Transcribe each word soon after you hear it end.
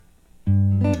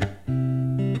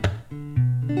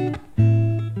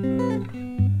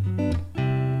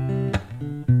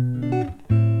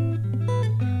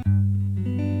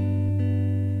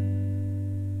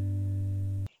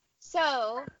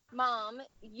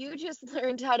you just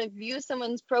learned how to view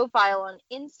someone's profile on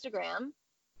Instagram.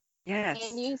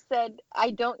 Yes. And you said,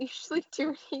 I don't usually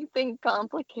do anything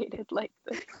complicated like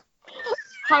this.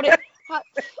 How did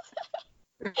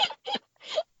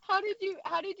you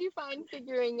find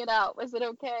figuring it out? Was it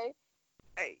okay?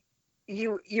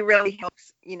 You really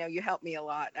helped. You helped me a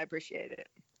lot. I appreciate it.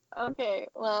 Okay,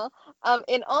 well,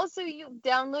 and also you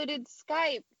downloaded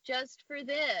Skype just for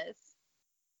this.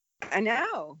 I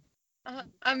know.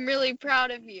 I'm really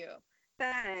proud of you.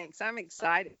 Thanks. I'm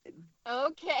excited.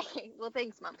 Okay. Well,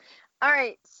 thanks, Mom. All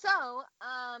right. So,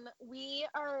 we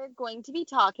are going to be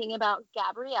talking about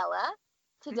Gabriella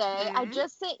today. Mm-hmm. I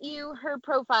just sent you her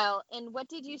profile, and what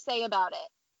did you say about it?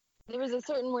 There was a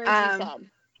certain word you said.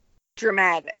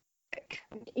 Dramatic.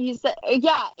 You said,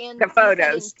 yeah, and the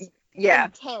photos.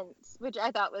 Intense, which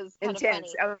I thought was kind of funny.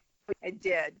 Intense. Oh, I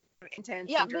did.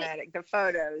 Intense and dramatic. The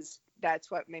photos.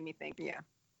 That's what made me think. Yeah.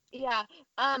 Yeah.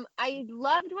 I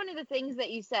loved one of the things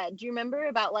that you said. Do you remember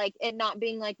about like it not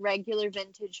being like regular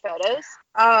vintage photos?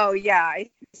 Oh yeah. I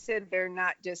said they're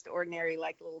not just ordinary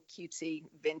like little cutesy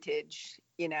vintage,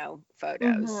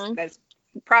 photos. Mm-hmm. That's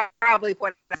probably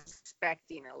what I was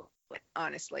expecting,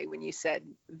 honestly, when you said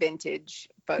vintage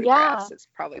photographs. It's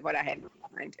probably what I had in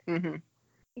mind. Mm-hmm.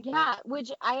 Yeah,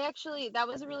 which that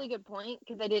was a really good point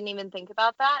because I didn't even think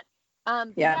about that.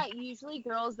 Usually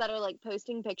girls that are like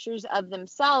posting pictures of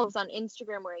themselves on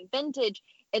Instagram wearing vintage,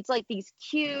 it's like these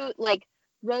cute like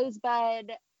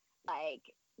rosebud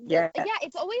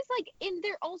it's always like, and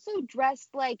they're also dressed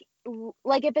like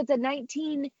if it's a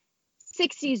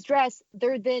 1960s dress,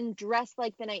 they're then dressed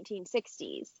like the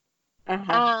 1960s.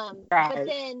 Right. But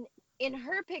then in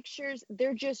her pictures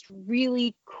they're just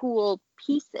really cool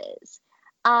pieces.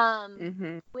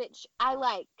 Which I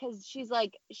like because she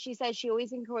says she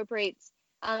always incorporates,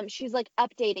 she's like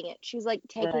updating it. She's like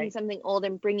taking something old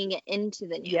and bringing it into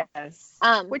the new. Yes.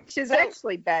 Which is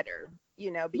actually better,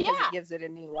 because it gives it a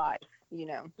new life,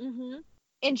 Mm-hmm.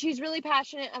 And she's really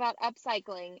passionate about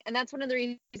upcycling. And that's one of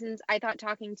the reasons I thought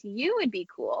talking to you would be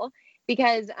cool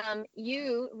because,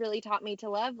 you really taught me to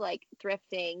love like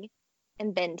thrifting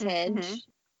and vintage.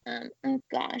 Mm-hmm. Oh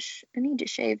gosh, I need to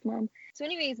shave, Mom. So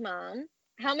anyways, Mom,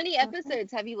 how many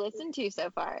episodes have you listened to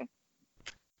so far?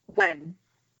 One.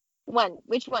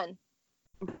 Which one?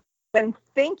 Been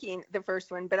thinking the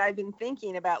first one, but I've been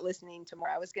thinking about listening to more.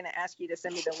 I was going to ask you to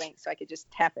send me the link so I could just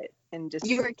tap it and just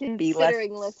you were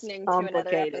considering listening to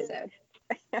another episode.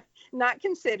 Not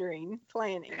considering,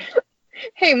 planning.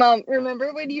 Hey, Mom,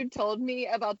 remember when you told me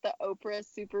about the Oprah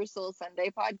Super Soul Sunday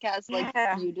podcast? Like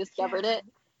you discovered it.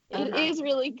 It is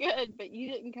really good, but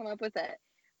you didn't come up with it.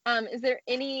 Is there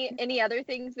any other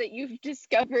things that you've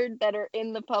discovered that are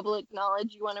in the public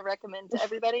knowledge you want to recommend to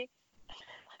everybody?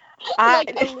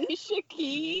 Like Alicia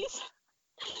Keys.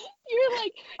 You're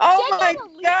like, oh my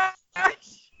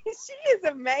gosh, she is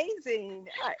amazing.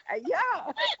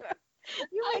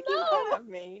 You're making fun of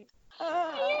me.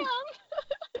 I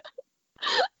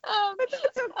am. But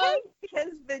that's okay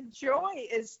because the joy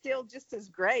is still just as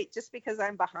great. Just because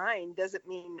I'm behind doesn't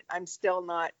mean I'm still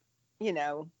not,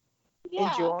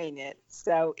 enjoying it.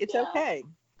 So it's okay.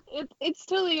 It's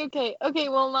totally okay. Okay,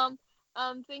 well, Mom,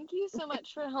 thank you so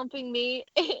much for helping me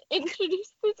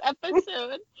introduce this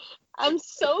episode. I'm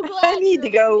so glad. I need to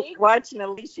go watch an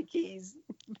Alicia Keys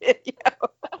video.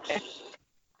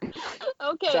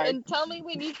 Okay, sorry. And tell me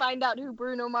when you find out who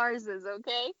Bruno Mars is,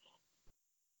 okay?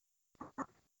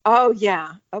 Oh,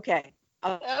 yeah. Okay.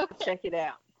 I'll check it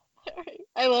out. All right.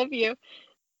 I love you.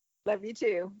 Love you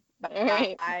too. Bye. All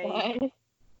right. Bye.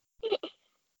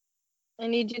 I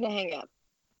need you to hang up.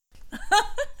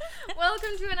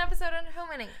 Welcome to an episode on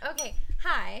homewinning. Okay,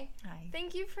 hi. Hi.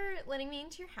 Thank you for letting me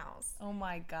into your house. Oh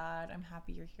my God, I'm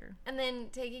happy you're here. And then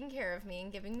taking care of me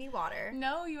and giving me water.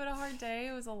 No, you had a hard day.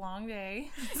 It was a long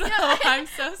day. So I'm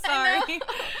so sorry.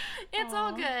 It's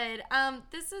all good.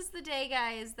 This is the day,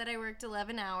 guys, that I worked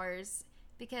 11 hours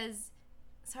because,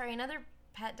 another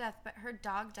pet death, but her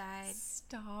dog died.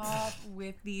 Stop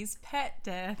with these pet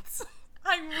deaths.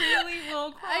 I really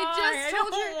will cry. I just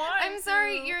told her, I'm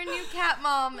sorry, you're a new cat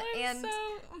mom.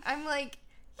 I'm like,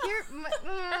 here.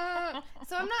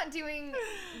 So I'm not doing,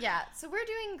 so we're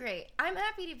doing great. I'm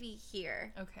happy to be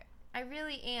here. Okay. I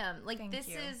really am. Like, Thank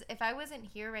you. If I wasn't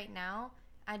here right now,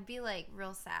 I'd be like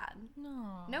real sad.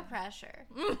 No pressure.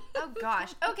 Oh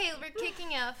gosh. Okay, we're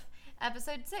kicking off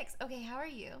episode 6. Okay, how are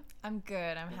you? I'm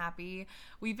good. I'm happy.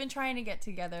 We've been trying to get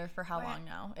together for how long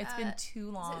now? It's been too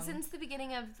long. Since the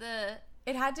beginning of the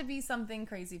It had to be something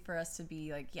crazy for us to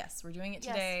be like, yes, we're doing it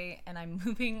today, and I'm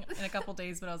moving in a couple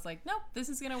days, but I was like, nope, this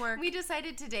is going to work. We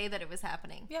decided today that it was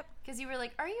happening. Yep. Because you were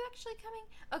like, are you actually coming?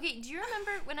 Okay, do you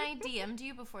remember when I DM'd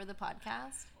you before the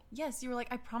podcast? Yes, you were like,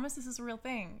 I promise this is a real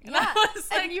thing. And yeah. I was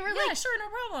like, and you were yeah, like, sure, no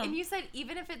problem. And you said,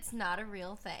 even if it's not a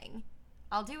real thing,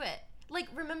 I'll do it. Like,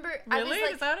 remember, really? I was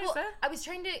like, is that what I said? I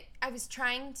was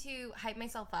trying to hype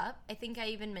myself up. I think I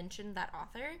even mentioned that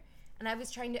author. And I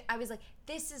was like,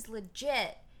 this is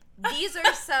legit. These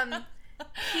are some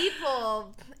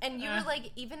people. And you were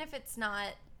like, even if it's not,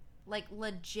 like,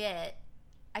 legit,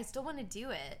 I still want to do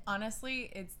it. Honestly,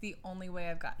 it's the only way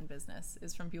I've gotten business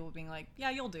is from people being like, yeah,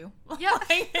 you'll do. Yeah.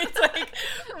 Like, it's, like,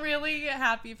 really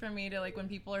happy for me to, like, when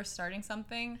people are starting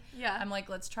something, yeah, I'm like,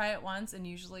 let's try it once. And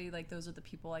usually, like, those are the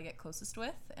people I get closest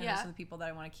with. And those are the people that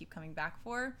I want to keep coming back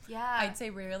for. Yeah. I'd say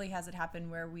rarely has it happened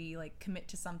where we, like, commit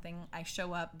to something. I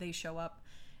show up, they show up,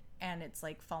 and it's,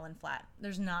 like, fallen flat.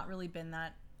 There's not really been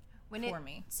that for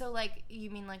me. So, like, you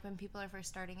mean, like, when people are first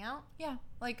starting out? Yeah.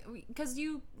 Like, because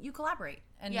you collaborate.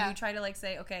 And you try to, like,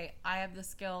 say, okay, I have this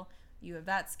skill, you have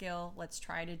that skill, let's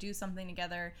try to do something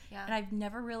together. Yeah. And I've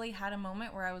never really had a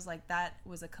moment where I was like, that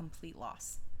was a complete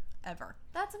loss. Ever.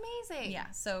 That's amazing.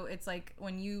 Yeah. So it's like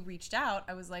when you reached out,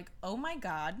 I was like, oh my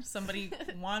God, somebody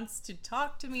wants to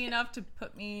talk to me enough to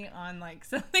put me on like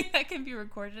something that can be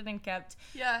recorded and kept.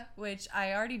 Yeah. Which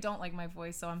I already don't like my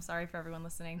voice, so I'm sorry for everyone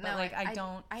listening. But like I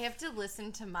don't. I have to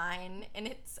listen to mine,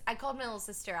 and I called my little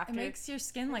sister after. It makes your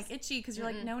skin like itchy because you're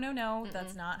like, no,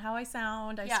 that's not how I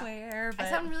sound. I swear. But I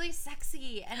sound really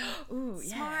sexy and smart.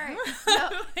 Yeah. No,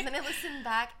 and then I listen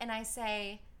back and I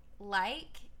say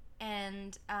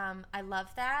and I love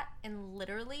that, and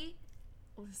literally,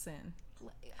 listen,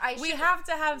 we have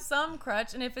to have some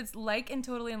crutch, and if it's like and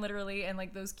totally and literally and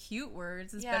like those cute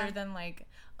words is better than like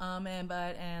and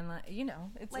but and you know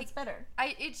it's better.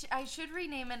 I should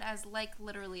rename it as like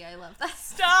literally. I love that.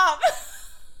 Stop.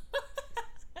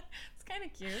 It's kind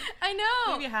of cute. I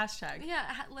know. Maybe a hashtag. Yeah,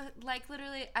 like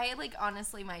literally. I like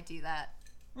honestly might do that.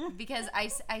 Because I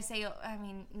say, I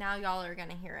mean, now y'all are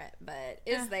gonna hear it, but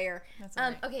it's there. That's all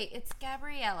right. Okay, it's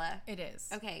Gabriella. It is.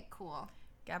 Okay, cool.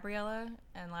 Gabriella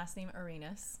and last name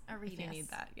Arenas. If you need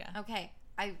that, yeah. Okay,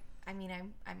 I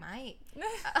mean, I might.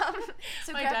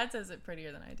 So my dad says it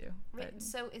prettier than I do. But.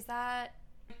 So is that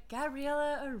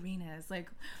Gabriella Arenas? Like,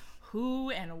 who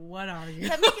and what are you?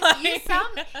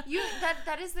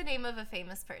 That is the name of a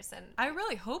famous person. I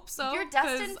really hope so. You're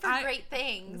destined for great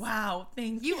things. Wow,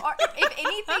 thank you. You are, if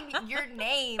anything, your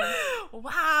name.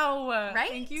 Wow. Right?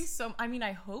 Thank you so. I mean,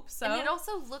 I hope so. And it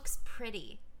also looks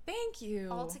pretty. Thank you.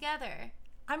 All together.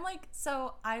 I'm like,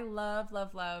 so I love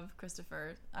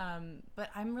Christopher, but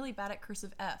I'm really bad at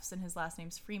cursive F's, and his last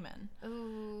name's Freeman.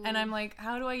 Ooh. And I'm like,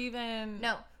 how do I even?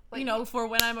 No. For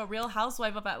when I'm a real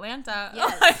housewife of Atlanta,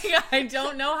 yes. I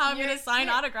don't know how I'm going to sign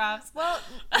autographs. Well,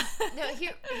 no,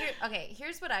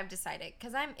 here's what I've decided,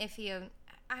 because I'm iffy.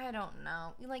 I don't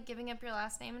know. You like giving up your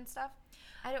last name and stuff?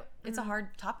 I don't. It's a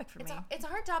hard topic for me. It's a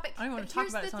hard topic. I don't want to talk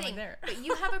about it until I'm there. But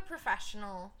you have a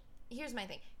professional. Here's my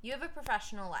thing. You have a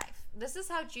professional life. This is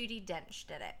how Judi Dench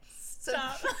did it. So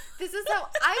this is how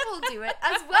I will do it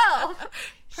as well.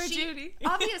 Judy.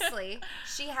 Obviously,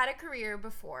 she had a career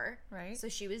before. Right. So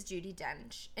she was Judi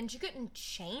Dench. And she couldn't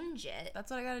change it.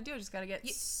 That's what I got to do. I just got to get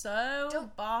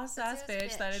boss-ass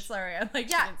bitch that it's sorry. I'm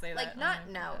like, yeah, shouldn't say like, that.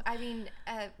 No. I mean,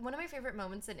 one of my favorite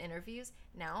moments in interviews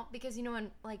now, because, in,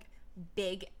 like,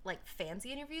 big, like,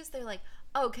 fancy interviews, they're like,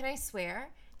 oh, can I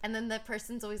swear? And then the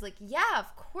person's always like, yeah,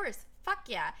 of course. Fuck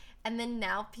yeah. And then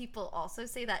now people also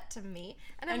say that to me.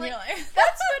 And I'm like, that's what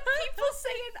people say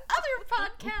in other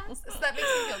podcasts. So that makes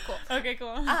me feel cool. Okay,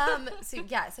 cool. So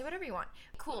yeah, say whatever you want.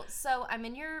 Cool. So I'm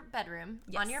in your bedroom,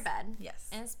 on your bed. Yes.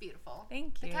 And it's beautiful.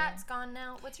 Thank you. The cat's gone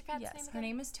now. What's your cat's name again? Her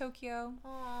name is Tokyo.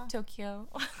 Aww. Tokyo.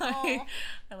 Aww.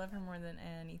 I love her more than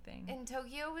anything. And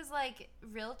Tokyo was like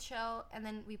real chill. And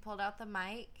then we pulled out the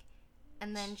mic.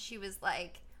 And then she was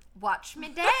like, watch me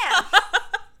dance.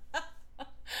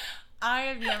 I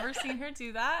have never seen her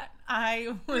do that.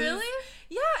 Really?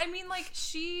 Yeah, I mean, like,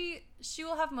 she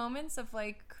will have moments of,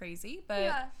 like, crazy,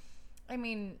 but, I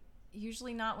mean,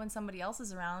 usually not when somebody else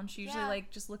is around. She usually, like,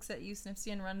 just looks at you, sniffs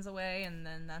you, and runs away, and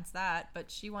then that's that.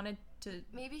 But she wanted to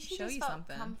Maybe she show just you felt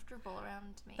something. Comfortable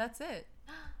around me. That's it.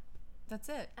 That's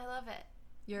it. I love it.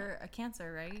 You're a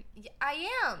Cancer, right? Yeah, I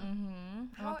am. Mm-hmm.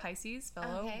 I'm a Pisces,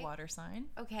 fellow water sign.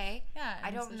 Okay. Yeah.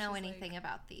 I don't know anything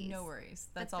about these. No worries.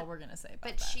 That's all we're going to say about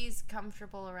that. But she's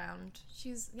comfortable around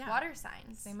water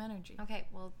signs. Same energy. Okay,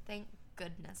 well, thank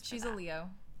goodness She's a Leo,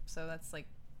 so that's like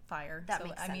fire. That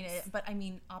makes sense. I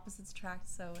mean, opposites attract,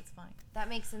 so it's fine. That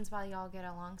makes sense why y'all get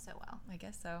along so well. I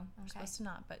guess so. We're supposed to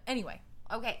not, but anyway.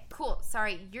 Okay, cool.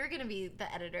 Sorry, you're gonna be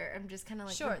the editor. I'm just kind of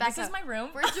like, sure. Rebecca, this is my room.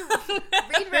 We're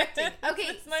redirecting.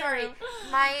 Okay, sorry. Room.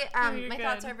 My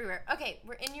thoughts are everywhere. Okay,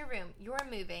 we're in your room. You're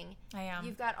moving. I am.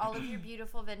 You've got all of your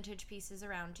beautiful vintage pieces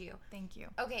around you. Thank you.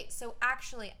 Okay, so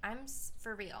actually, I'm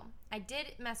for real. I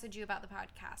did message you about the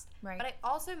podcast, right? But I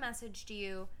also messaged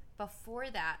you before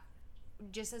that,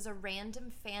 just as a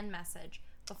random fan message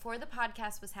before the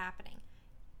podcast was happening.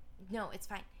 No, it's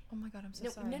fine. Oh my God, I'm so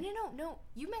sorry. No.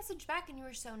 You messaged back and you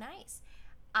were so nice.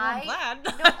 Well, I'm glad.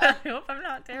 I hope I'm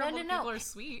not terrible. No. People are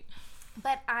sweet.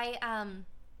 But I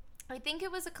think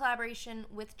it was a collaboration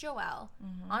with Joelle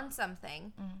on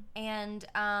something. And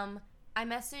I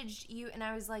messaged you and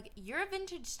I was like, you're a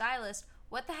vintage stylist.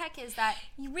 What the heck is that?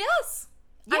 Yes.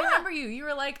 Yeah. I remember you. You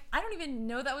were like, I don't even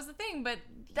know that was the thing, but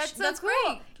that's cool.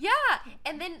 Great. Yeah.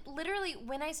 And then literally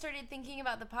when I started thinking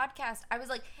about the podcast, I was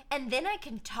like, and then I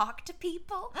can talk to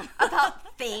people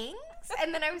about things.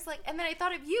 And then I was like, and then I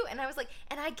thought of you and I was like,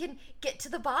 and I can get to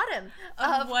the bottom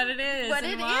of what it is. What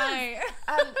it is.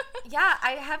 Yeah,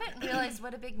 I haven't realized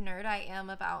what a big nerd I am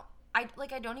about. I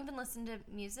don't even listen to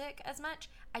music as much.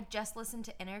 I just listen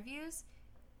to interviews.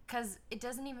 Because it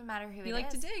doesn't even matter who it is. You like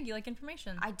to dig. You like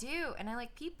information. I do. And I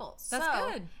like people.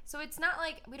 That's good. So it's not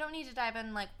like, we don't need to dive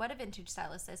in like what a vintage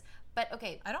stylist is. But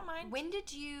okay. I don't mind. When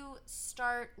did you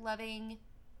start loving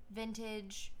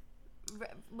vintage?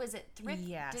 Was it thrift?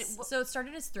 Yes. So it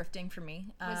started as thrifting for me.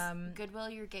 Was Goodwill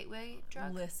your gateway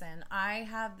drug? Listen, I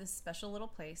have this special little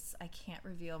place. I can't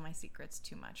reveal my secrets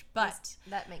too much, but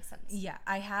that makes sense. Yeah,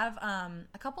 I have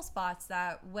a couple spots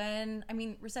that when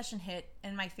recession hit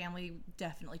and my family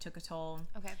definitely took a toll.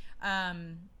 Okay.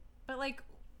 But like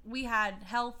we had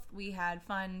health, we had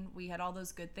fun, we had all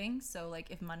those good things. So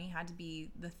like if money had to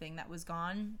be the thing that was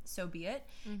gone, so be it.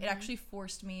 It actually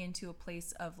forced me into a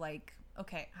place of like,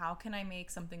 okay, how can I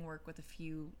make something work with a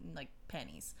few like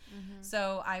pennies?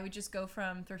 So I would just go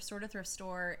from thrift store to thrift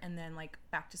store, and then like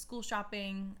back to school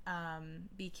shopping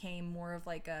became more of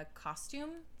like a costume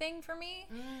thing for me.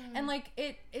 And like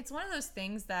it's one of those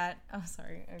things that, oh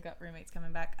sorry, I've got roommates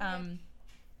coming back.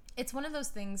 It's one of those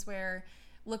things where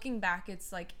looking back,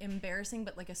 it's like embarrassing,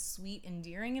 but like a sweet,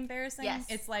 endearing embarrassing. Yes.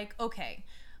 It's like, okay,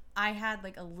 I had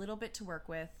like a little bit to work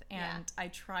with, and I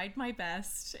tried my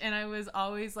best, and I was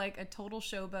always like a total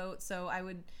showboat. So I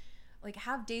would like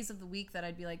have days of the week that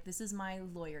I'd be like, this is my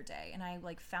lawyer day, and I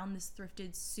like found this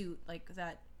thrifted suit like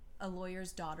that a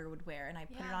lawyer's daughter would wear, and I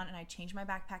put it on, and I changed my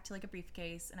backpack to like a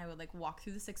briefcase, and I would like walk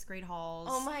through the 6th grade halls.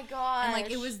 Oh my gosh. And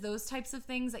like it was those types of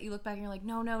things that you look back and you're like,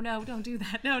 no, don't do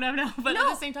that, no. But at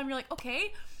the same time you're like,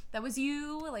 okay, that was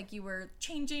you, like you were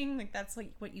changing, like that's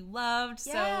like what you loved.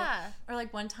 Yeah. So, or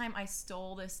like one time I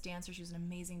stole this dancer. She was an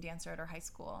amazing dancer at our high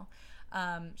school.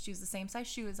 She was the same size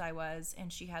shoe as I was,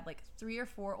 and she had like 3 or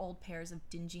 4 old pairs of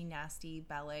dingy, nasty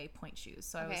ballet point shoes.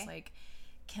 So I was like,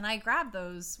 can I grab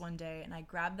those one day? And I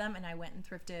grabbed them, and I went and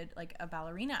thrifted like a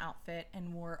ballerina outfit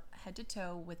and wore head to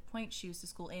toe with point shoes to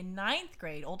school in 9th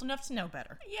grade, old enough to know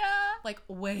better. Yeah. Like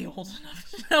way old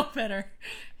enough to know better.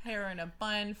 Hair in a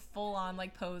bun, full on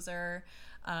like poser,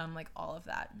 like all of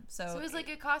that. So it was like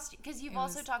a costume, because you've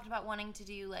also talked about wanting to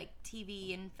do like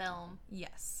TV and film.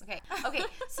 Yes. Okay.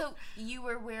 So you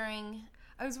were wearing...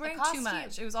 I was wearing too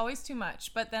much. It was always too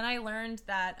much. But then I learned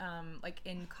that like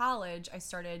in college I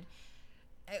started...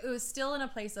 It was still in a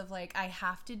place of like, I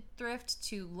have to thrift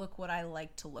to look what I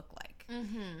like to look like.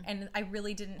 And I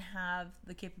really didn't have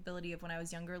the capability of when I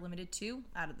was younger, limited to,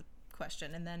 out of the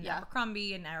question. And then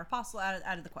Abercrombie and Aeropostale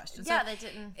out of the question. Yeah, so they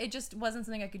didn't. It just wasn't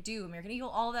something I could do. American Eagle,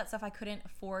 all of that stuff I couldn't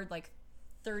afford, like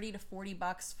 $30 to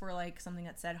 $40 for like something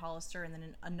that said Hollister, and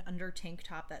then an under tank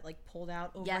top that like pulled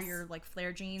out over your like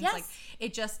flare jeans. Like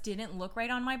it just didn't look right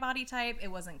on my body type. It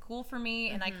wasn't cool for me,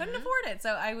 and I couldn't afford it.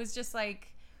 So I was just like,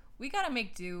 we gotta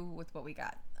make do with what we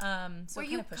got. So were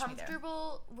you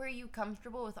comfortable? Were you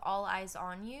comfortable with all eyes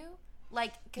on you?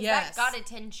 Like, because that got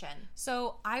attention.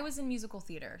 So I was in musical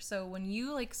theater. So when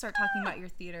you like start talking about your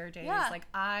theater days, like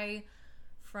I,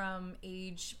 from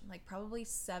age like probably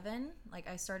 7, like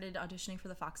I started auditioning for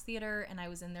the Fox Theater, and I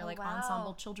was in their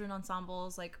ensemble, children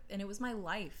ensembles, like, and it was my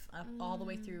life all the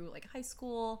way through like high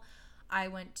school. I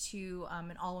went to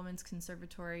an all-women's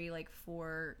conservatory like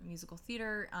for musical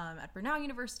theater at Brenau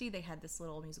University. They had this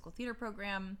little musical theater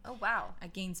program. Oh, wow.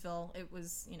 At Gainesville. It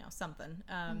was, something.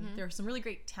 There were some really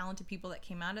great talented people that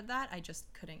came out of that. I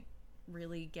just couldn't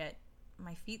really get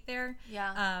my feet there.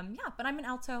 Yeah. But I'm an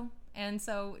alto, and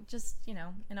so just,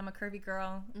 and I'm a curvy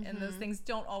girl, and those things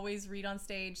don't always read on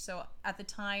stage. So at the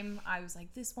time I was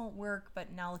like, this won't work,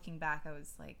 but now looking back I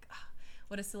was like,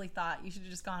 what a silly thought. You should have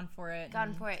just gone for it.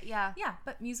 Yeah. Yeah,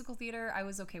 but musical theater, I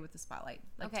was okay with the spotlight.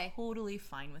 Like, totally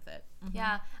fine with it. Mm-hmm.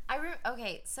 Yeah.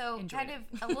 Okay, so Enjoyed kind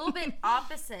of a little bit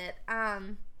opposite.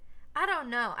 I don't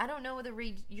know. I don't know whether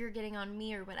you're getting on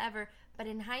me or whatever, but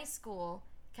in high school,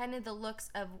 kind of the looks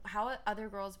of how other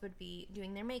girls would be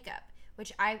doing their makeup,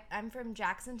 which I'm from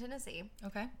Jackson, Tennessee.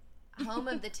 Okay. Home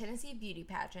of the Tennessee Beauty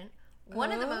Pageant.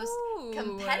 One of the most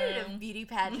competitive beauty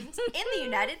pageants in the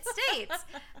United States.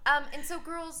 And so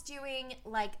girls doing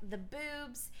like the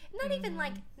boobs, not even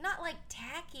like, not like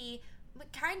tacky,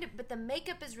 but kind of, but the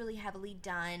makeup is really heavily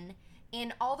done.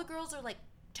 And all the girls are like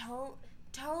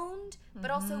toned,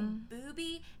 but also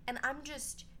booby. And I'm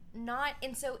just not.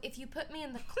 And so if you put me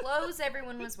in the clothes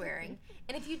everyone was wearing,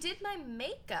 and if you did my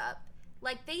makeup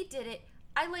like they did it,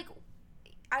 I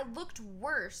looked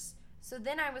worse. So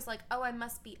then I was like, oh, I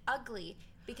must be ugly,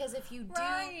 because if you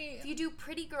do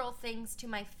pretty girl things to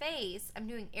my face, I'm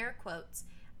doing air quotes,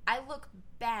 I look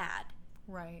bad.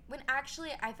 Right. When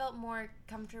actually I felt more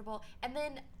comfortable. And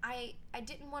then I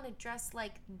didn't want to dress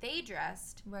like they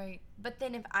dressed. Right. But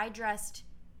then if I dressed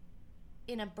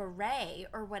in a beret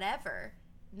or whatever,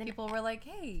 then people were like,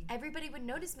 hey. Everybody would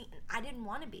notice me, and I didn't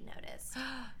want to be noticed.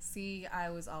 See, I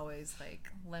was always like,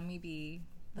 let me be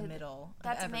the middle of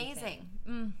That's everything.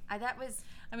 Amazing. That was...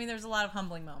 I mean, there's a lot of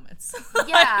humbling moments.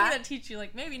 Yeah. That teach you,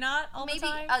 like, maybe not all the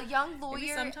time. Maybe a young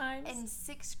lawyer sometimes. in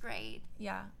 6th grade.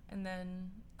 Yeah. And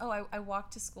then... I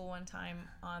walked to school one time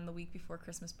on the week before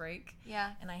Christmas break. Yeah.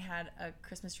 And I had a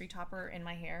Christmas tree topper in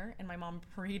my hair, and my mom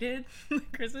braided the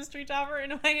Christmas tree topper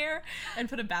into my hair and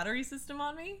put a battery system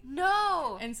on me.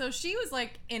 No. And so she was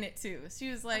like in it too. She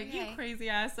was like, you crazy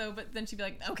ass. So, but then she'd be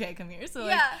like, okay, come here. So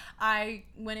like, I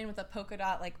went in with a polka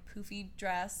dot like poofy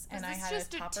dress, and I had a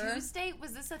topper. Was this just a Tuesday?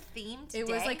 Was this a themed day? It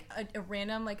was like a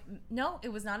random no, it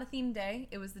was not a themed day.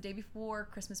 It was the day before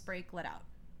Christmas break let out.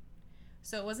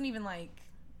 So it wasn't even like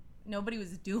nobody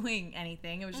was doing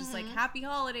anything. It was just like, happy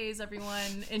holidays,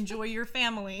 everyone. Enjoy your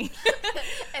family.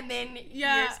 And then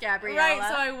here's Gabriella. Right,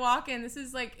 so I walk in. This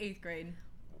is like 8th grade.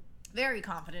 Very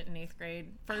confident in 8th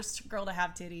grade. First girl to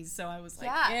have titties. So I was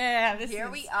like,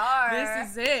 we are.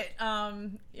 This is it.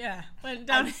 Went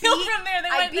downhill from there.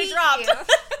 They dropped.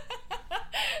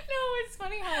 No, it's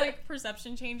funny how like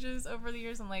perception changes over the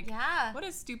years. I'm like, what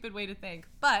a stupid way to think.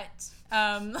 But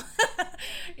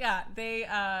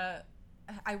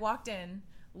I walked in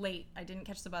late. I didn't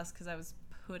catch the bus because I was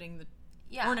putting the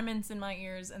ornaments in my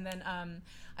ears. And then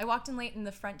I walked in late, and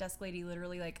the front desk lady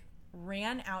literally like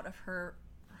ran out of her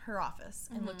office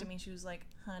and looked at me. And she was like,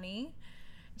 honey,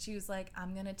 she was like,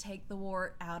 I'm going to take the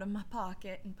wart out of my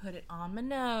pocket and put it on my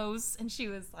nose. And she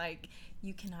was like,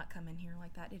 you cannot come in here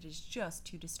like that. It is just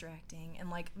too distracting. And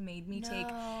like made me take,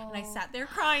 and I sat there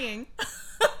crying.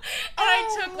 And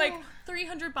I took like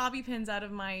 300 bobby pins out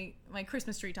of my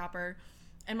Christmas tree topper.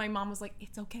 And my mom was like,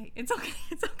 it's okay. It's okay.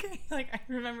 It's okay. Like, I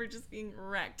remember just being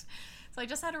wrecked. So I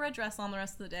just had a red dress on the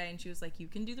rest of the day. And she was like, you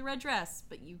can do the red dress,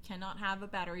 but you cannot have a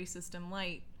battery system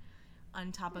light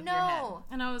on top of your head.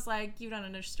 And I was like, you don't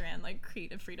understand, like,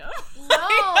 creative freedom.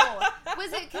 No.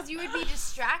 Was it because you would be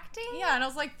distracting? Yeah, and I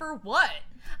was like, for what?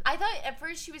 I thought at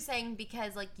first she was saying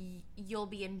because, like,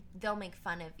 they'll make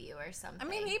fun of you or something. I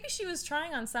mean, maybe she was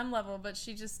trying on some level, but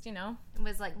she just,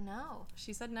 was like, no.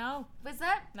 She said no. Is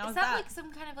that like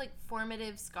some kind of, like,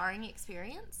 formative scarring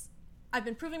experience? I've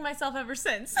been proving myself ever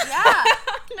since. Yeah.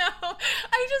 No.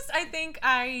 I think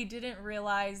I didn't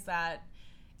realize that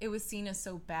it was seen as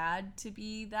so bad to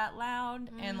be that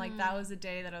loud. And like that was a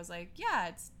day that I was like, yeah,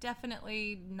 it's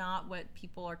definitely not what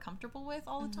people are comfortable with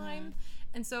all the time.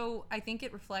 And so I think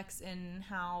it reflects in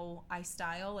how I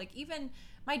style. Like even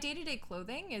my day-to-day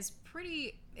clothing is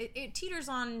pretty, it teeters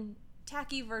on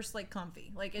tacky versus like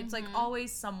comfy. Like it's like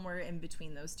always somewhere in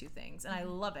between those two things. And I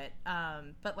love it.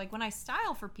 But like when I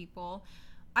style for people,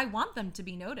 I want them to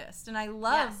be noticed. And I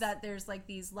love that there's like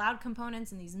these loud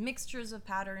components and these mixtures of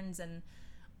patterns, and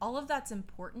all of that's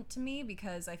important to me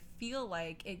because I feel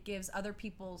like it gives other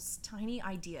people's tiny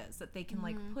ideas that they can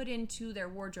like put into their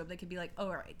wardrobe. They could be like, oh,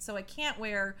 all right, so I can't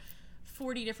wear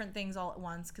 40 different things all at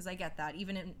once, because I get that.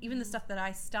 Even the stuff that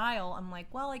I style, I'm like,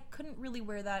 well, I couldn't really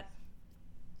wear that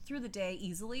through the day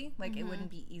easily. Like it wouldn't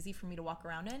be easy for me to walk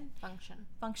around in.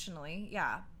 Functionally,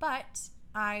 yeah. But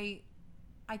I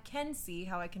can see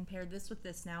how I can pair this with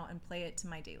this now and play it to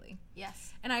my daily.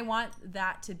 Yes. And I want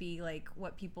that to be like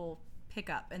what people pick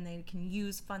up, and they can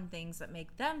use fun things that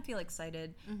make them feel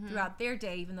excited throughout their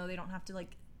day, even though they don't have to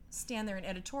like stand there and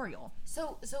editorial.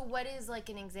 So what is like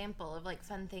an example of like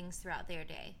fun things throughout their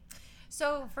day?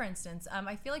 So, for instance,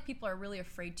 I feel like people are really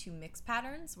afraid to mix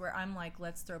patterns, where I'm like,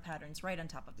 let's throw patterns right on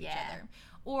top of each other.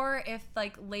 Or if,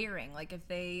 like, layering, like, if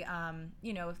they,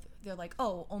 if they're like,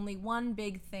 oh, only one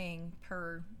big thing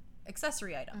per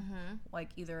accessory item,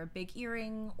 like either a big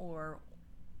earring or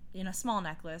in a small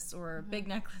necklace, or a big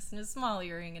necklace and a small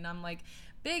earring, and I'm like,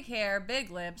 big hair,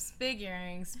 big lips, big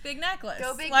earrings, big necklace.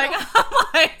 Go big. Like,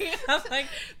 I'm like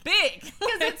big.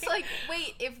 Because it's like,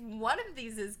 wait, if one of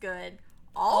these is good,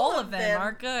 all of them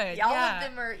are good. All of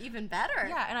them are even better.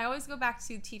 Yeah, and I always go back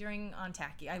to teetering on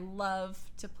tacky. I love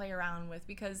to play around with,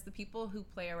 because the people who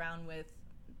play around with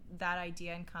that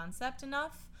idea and concept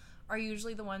enough are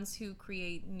usually the ones who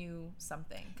create new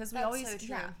something. Because we always, so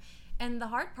true. And the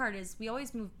hard part is we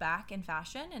always move back in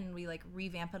fashion and we like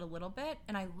revamp it a little bit.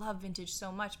 And I love vintage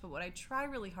so much, but what I try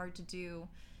really hard to do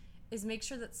is make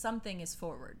sure that something is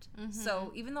forward.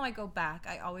 So even though I go back,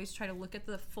 I always try to look at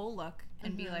the full look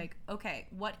and be like, okay,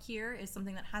 what here is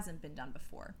something that hasn't been done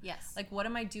before? Yes. Like, what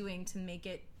am I doing to make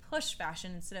it push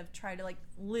fashion instead of try to like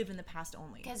live in the past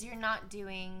only? Because you're not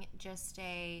doing just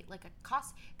a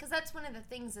cost. Because that's one of the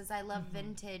things is I love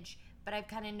vintage, but I've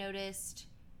kind of noticed.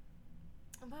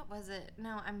 What was it?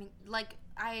 No, I mean, like,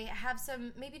 I have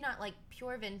some, maybe not, like,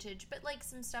 pure vintage, but, like,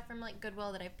 some stuff from, like,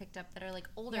 Goodwill that I've picked up that are, like,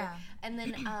 older. Yeah. And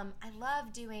then I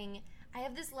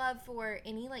have this love for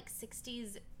any, like,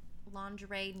 60s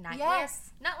lingerie nightwear.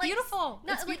 Yes. Not, like, beautiful.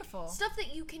 Not, it's like, beautiful. Stuff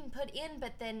that you can put in,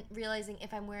 but then realizing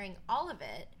if I'm wearing all of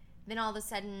it, then all of a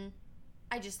sudden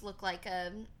I just look like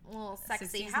a little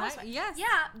sexy housewife. Yes. Yeah,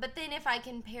 but then if I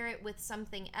can pair it with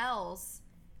something else,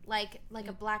 like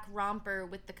a black romper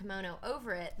with the kimono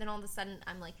over it, then all of a sudden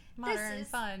I'm like, modern,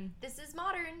 fun. This is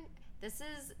modern. This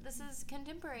is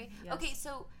contemporary. Yes. Okay,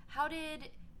 so how did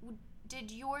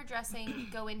your dressing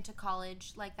go into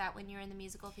college like that when you were in the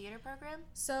musical theater program?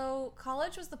 So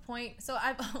college was the point. So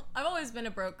I've always been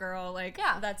a broke girl. Like,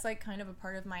 that's like kind of a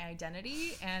part of my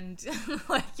identity, and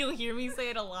like you'll hear me say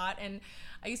it a lot. And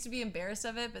I used to be embarrassed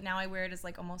of it, but now I wear it as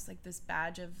like almost like this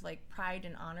badge of like pride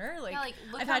and honor. Like,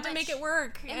 I've had to make it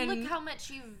work. And look how much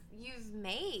you've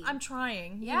made. I'm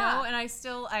trying, you know, and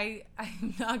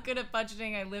I'm not good at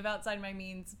budgeting. I live outside my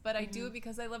means, but I do it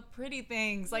because I love pretty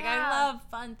things. Like, I love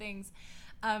fun things.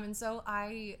 And so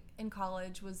in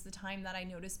college was the time that I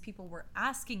noticed people were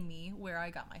asking me where I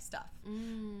got my stuff.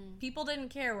 People didn't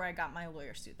care where I got my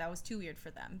lawyer suit. That was too weird for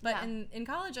them. But in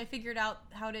college, I figured out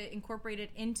how to incorporate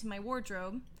it into my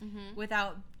wardrobe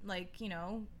without, like, you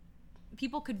know,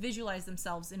 people could visualize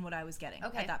themselves in what I was getting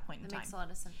at that point in time. That makes a lot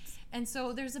of sense. And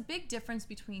so there's a big difference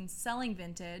between selling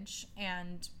vintage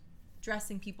and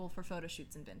dressing people for photo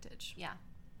shoots in vintage. Yeah.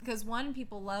 Because one,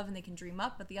 people love and they can dream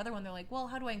up, but the other one, they're like, well,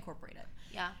 how do I incorporate it?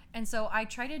 Yeah. And so I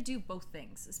try to do both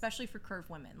things, especially for curve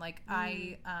women. Like,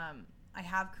 I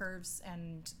have curves,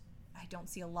 and I don't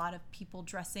see a lot of people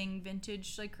dressing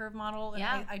vintage, like, curve model, and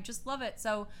I just love it.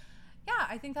 So, yeah,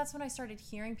 I think that's when I started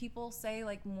hearing people say,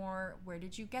 like, more, where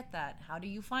did you get that? How do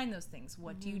you find those things?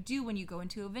 What do you do when you go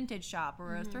into a vintage shop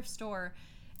or a thrift store?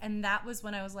 And that was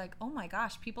when I was like, oh my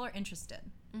gosh, people are interested.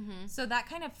 So that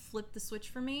kind of flipped the switch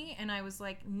for me, and I was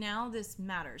like, now this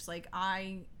matters. Like,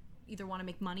 I either want to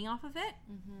make money off of it,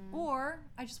 or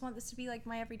I just want this to be like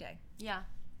my everyday. Yeah.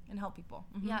 And help people.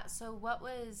 Yeah, so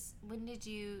when did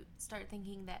you start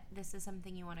thinking that this is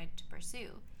something you wanted to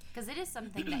pursue? Because it is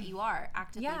something that you are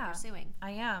actively pursuing.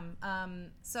 I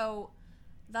am. So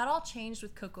that all changed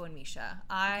with Coco and Misha.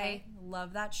 I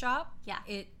love that shop. Yeah.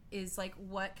 It is like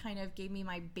what kind of gave me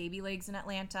my baby legs in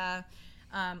Atlanta.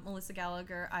 Melissa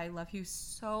Gallagher, I love you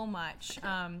so much.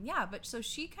 But so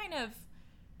she kind of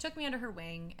took me under her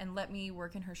wing and let me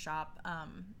work in her shop.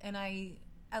 And I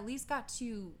at least got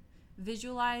to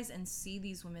visualize and see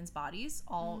these women's bodies,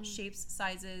 all shapes,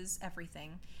 sizes,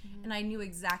 everything. And I knew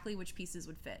exactly which pieces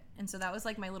would fit. And so that was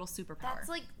like my little superpower.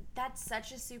 That's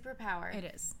such a superpower.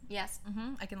 It is. Yes.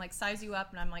 I can like size you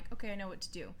up, and I'm like, okay, I know what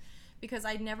to do. Because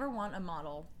I'd never want a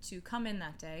model to come in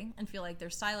that day and feel like their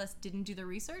stylist didn't do the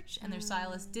research and their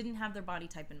stylist didn't have their body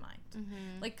type in mind.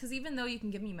 Like, because even though you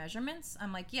can give me measurements,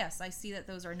 I'm like, yes, I see that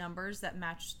those are numbers that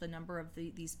match the number of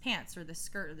these pants or this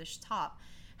skirt or this top.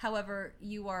 However,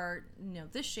 you are,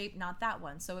 this shape, not that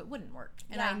one, so it wouldn't work.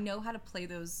 And I know how to play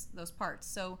those parts.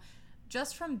 So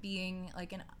just from being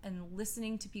like and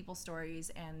listening to people's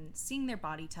stories and seeing their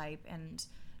body type and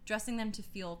dressing them to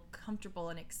feel comfortable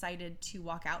and excited to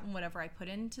walk out in whatever I put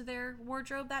into their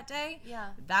wardrobe that day,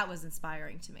 that was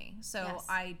inspiring to me. So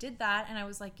I did that, and I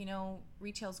was like,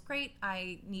 retail's great.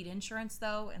 I need insurance,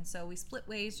 though, and so we split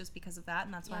ways just because of that,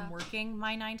 and that's why I'm working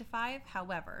my 9 to 5.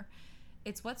 However,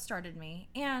 it's what started me,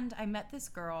 and I met this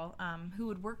girl who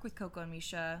would work with Coco and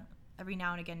Misha every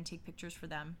now and again and take pictures for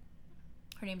them.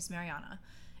 Her name's Mariana.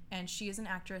 And she is an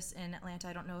actress in Atlanta.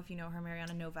 I don't know if you know her,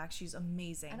 Mariana Novak. She's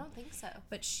amazing. I don't think so.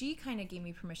 But she kind of gave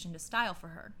me permission to style for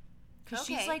her. Because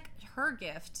she's like, her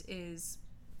gift is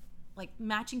like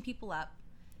matching people up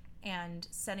and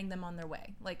setting them on their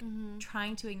way. Like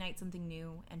trying to ignite something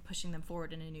new and pushing them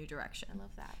forward in a new direction. I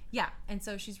love that. Yeah. And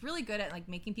so she's really good at like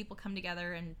making people come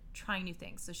together and trying new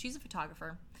things. So she's a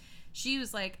photographer. She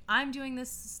was like, I'm doing this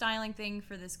styling thing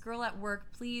for this girl at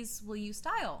work. Please, will you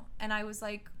style? And I was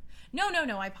like, no,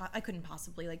 I couldn't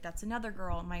possibly. Like, that's another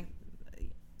girl.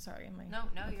 Sorry, am I? No,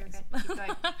 you're good. Keep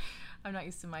going. I'm not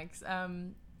used to mics.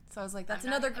 So I was like, that's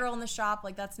another girl in the shop.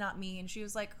 Like, that's not me. And she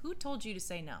was like, who told you to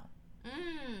say no?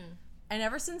 And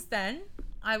ever since then,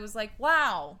 I was like,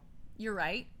 wow, you're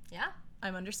right. Yeah.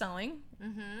 I'm underselling,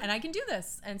 and I can do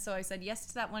this. And so I said yes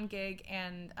to that one gig.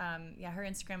 And her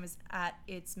Instagram is at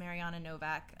It's Mariana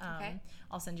Novak.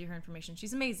 I'll send you her information.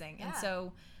 She's amazing. Yeah.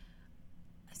 And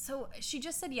so she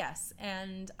just said yes,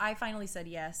 and I finally said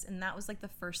yes, and that was like the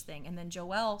first thing. And then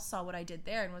Joelle saw what I did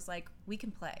there and was like, we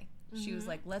can play. She was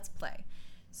like, let's play.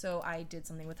 So I did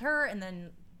something with her, and then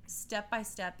step by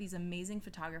step, these amazing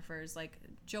photographers, like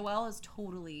Joelle has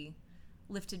totally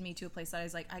lifted me to a place that I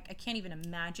was like, I can't even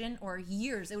imagine, or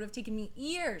years. It would have taken me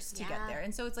years to get there.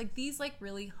 And so it's like these like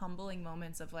really humbling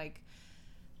moments of like,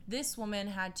 this woman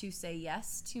had to say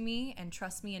yes to me and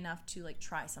trust me enough to like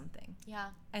try something. Yeah.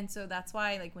 And so that's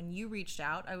why like when you reached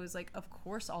out, I was like, of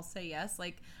course I'll say yes.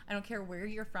 Like, I don't care where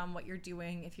you're from, what you're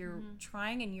doing. If you're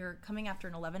trying and you're coming after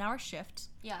an 11-hour shift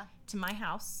to my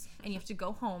house and you have to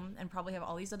go home and probably have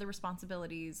all these other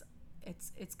responsibilities,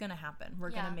 it's gonna happen. We're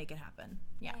gonna make it happen.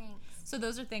 Yeah. Thanks. So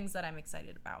those are things that I'm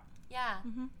excited about. Yeah.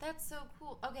 That's so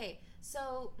cool. Okay.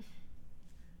 So,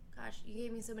 gosh, you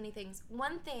gave me so many things.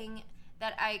 One thing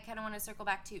that I kind of want to circle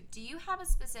back to. Do you have a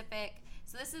specific,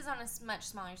 so this is on a much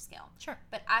smaller scale. Sure.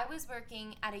 But I was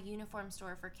working at a uniform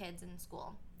store for kids in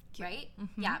school, right?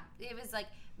 Yeah. It was like,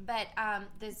 but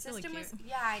the system was,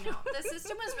 I know. The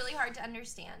system was really hard to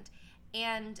understand.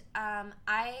 And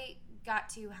I got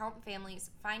to help families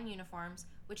find uniforms,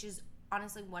 which is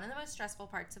honestly one of the most stressful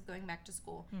parts of going back to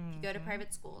school. If you go to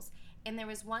private schools. And there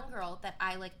was one girl that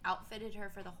I like outfitted her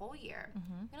for the whole year.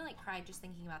 I'm gonna like cry just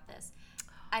thinking about this.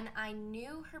 And I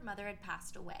knew her mother had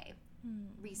passed away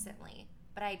recently,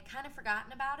 but I had kind of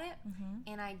forgotten about it.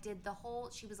 And I did the whole,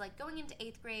 she was like going into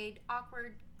 8th grade,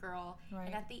 awkward girl. Right.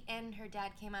 And at the end, her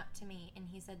dad came up to me and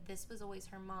he said, this was always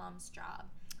her mom's job.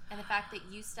 And the fact that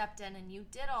you stepped in and you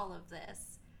did all of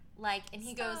this, like, and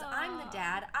he goes, I'm the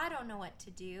dad. I don't know what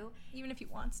to do. Even if he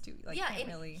wants to, like, can't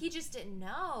really. He just didn't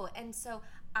know. And so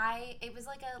it was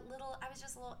like I was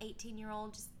just a little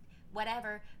 18-year-old, just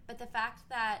whatever. But the fact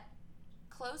that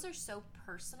clothes are so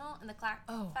personal, and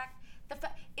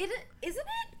isn't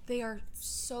it? They are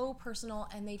so personal,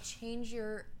 and they change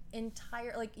your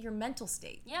entire, like, your mental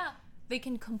state. Yeah. They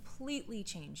can completely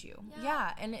change you.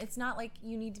 Yeah. And it's not like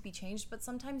you need to be changed, but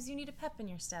sometimes you need a pep in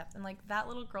your step, and like that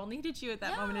little girl needed you at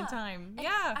that moment in time. And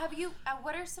have you?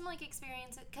 What are some like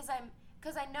experiences?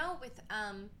 Because I know with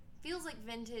feels like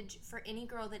vintage for any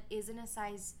girl that isn't a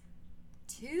size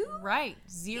 2, right?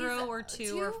 0 or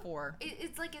 2 or 4.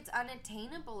 It's like it's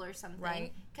unattainable or something.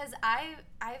 Right. Because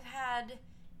I've had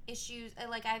issues.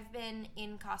 Like I've been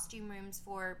in costume rooms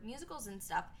for musicals and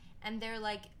stuff, and they're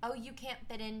like, "Oh, you can't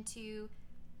fit into,"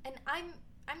 and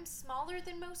I'm smaller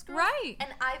than most girls, right? And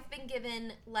I've been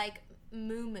given like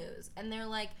moo-moos, and they're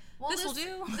like, "Well, this will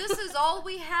do. This is all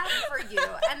we have for you."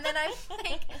 And then I'm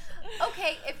like,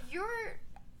 "Okay, if you're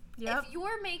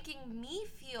making me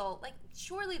feel like,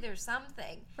 surely there's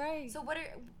something." Right. So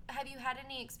have you had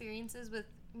any experiences with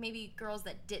maybe girls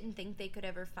that didn't think they could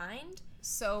ever find?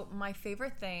 So my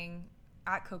favorite thing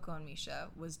at Coco and Misha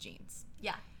was jeans.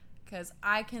 Yeah. Because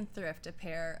I can thrift a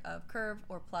pair of curve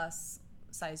or plus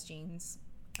size jeans.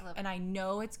 I love it. And I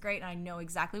know it's great, and I know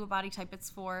exactly what body type it's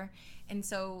for. And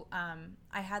so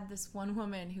I had this one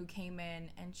woman who came in,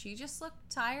 and she just looked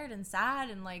tired and sad,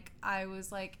 and like I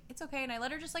was like, it's okay. And I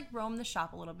let her just like roam the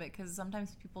shop a little bit, because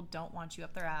sometimes people don't want you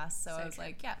up their ass. So I was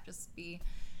like, yeah, just be.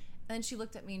 And then she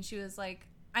looked at me and she was like,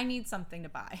 I need something to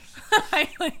buy. I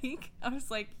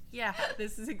was like, yeah,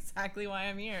 this is exactly why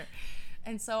I'm here.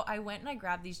 And so I went and I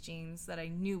grabbed these jeans that I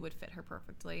knew would fit her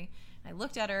perfectly. And I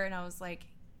looked at her and I was like,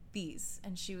 these.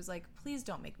 And she was like, please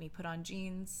don't make me put on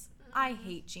jeans. I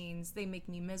hate jeans. They make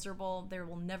me miserable. There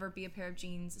will never be a pair of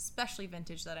jeans, especially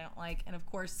vintage, that I don't like. And of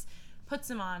course, puts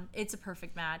them on. It's a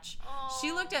perfect match. Aww.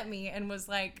 She looked at me and was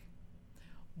like,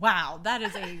 wow, that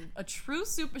is a true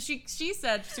she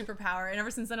said superpower, and ever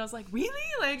since then I was like, really?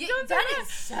 Like, that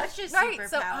is such a superpower. Right,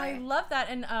 so I love that.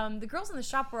 And the girls in the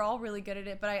shop were all really good at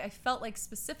it, but I felt like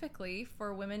specifically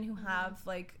for women who have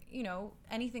like, you know,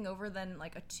 anything over than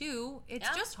like a 2, it's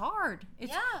just hard.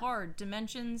 It's hard.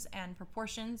 Dimensions and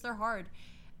proportions, they're hard.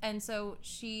 And so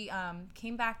she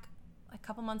came back a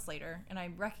couple months later, and I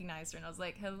recognized her, and I was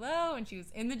like, hello, and she was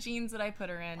in the jeans that I put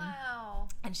her in. Wow.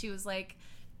 And she was like,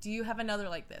 do you have another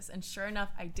like this? And sure enough,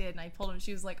 I did. And I pulled him.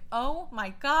 She was like, oh my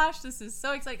gosh, this is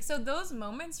so exciting. So those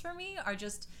moments for me are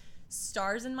just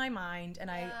stars in my mind.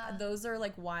 And those are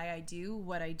like why I do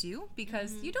what I do,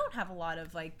 because you don't have a lot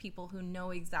of like people who know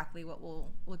exactly what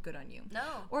will look good on you. No.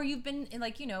 Or you've been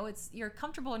like, you know, you're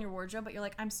comfortable in your wardrobe, but you're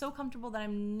like, I'm so comfortable that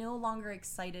I'm no longer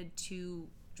excited to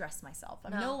dress myself.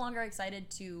 I'm no longer excited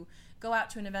to go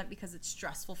out to an event because it's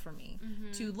stressful for me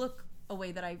to look a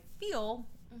way that I feel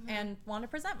and want to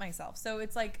present myself. So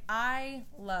it's like I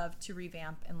love to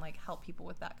revamp and like help people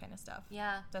with that kind of stuff.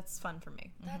 Yeah. That's fun for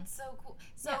me. That's so cool.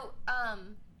 So,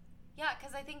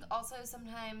 because I think also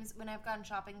sometimes when I've gone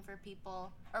shopping for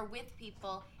people or with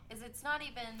people, it's not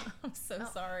even... I'm so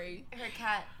sorry. Her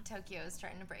cat, Tokyo, is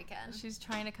trying to break in. She's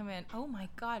trying to come in. Oh my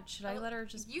God. Should I let her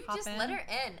just pop in? You just let her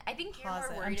in. I think you're more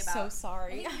worried about... I'm so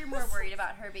sorry. I think you're more worried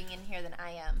about her being in here than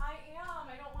I am. I am.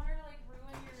 I don't want her to like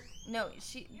ruin your... No,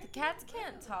 the cats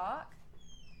can't talk.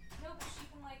 No, but she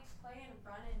can like play and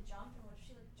run and jump, and what if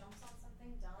she like jumps on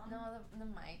something dumb? No, the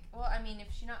mic. Well, I mean, if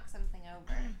she knocks something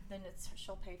over, then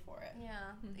she'll pay for it.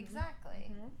 Yeah, exactly.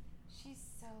 She's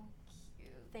so cute.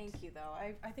 Thank you, though.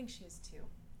 I think she is too.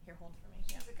 Here, hold for me.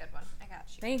 She's a good one. I got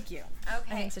you. Thank you.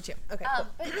 Okay. I think so too. Okay. Cool.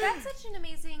 But that's such an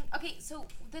amazing. Okay, so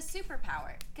the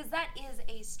superpower, because that is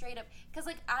a straight up. Because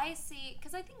like I see,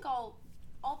 because I think all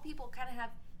people kind of have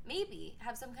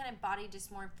some kind of body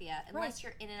dysmorphia unless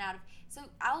you're in and out of. So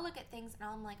I'll look at things and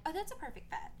I'm like, oh, that's a perfect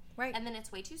fit. Right. And then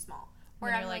it's way too small. Or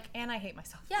you're like, and I hate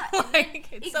myself. Yeah. Like,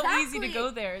 it's so easy to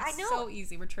go there. It's so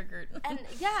easy. We're triggered. And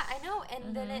yeah, I know.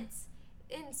 And then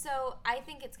so I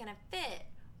think it's gonna fit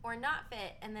or not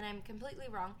fit, and then I'm completely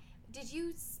wrong. Did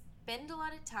you spend a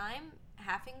lot of time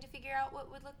having to figure out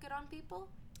what would look good on people?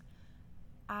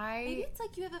 Maybe it's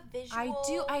like you have a visual. I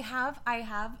do. I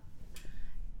have.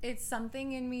 It's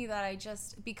something in me that I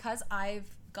just, because I've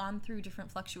gone through different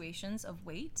fluctuations of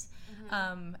weight,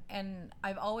 and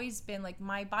I've always been like,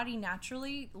 my body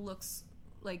naturally looks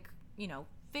like, you know,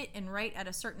 fit and right at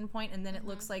a certain point, and then it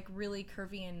looks like really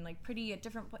curvy and like pretty at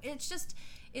different points. It's just,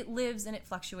 it lives and it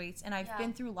fluctuates, and I've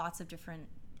been through lots of different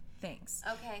things.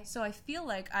 Okay. So I feel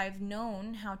like I've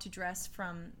known how to dress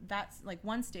from that, like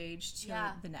one stage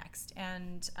to the next,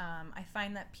 and I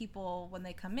find that people, when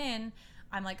they come in,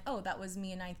 I'm like, oh, that was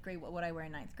me in 9th grade. What would I wear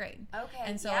in 9th grade? Okay.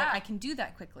 And so like, I can do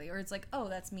that quickly. Or it's like, oh,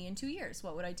 that's me in 2 years.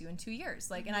 What would I do in 2 years?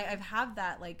 Like, and I've had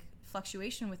that like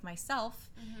fluctuation with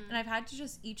myself, and I've had to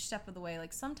just each step of the way.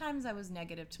 Like sometimes I was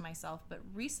negative to myself, but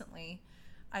recently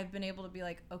I've been able to be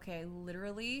like, okay,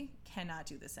 literally cannot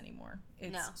do this anymore.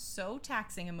 It's so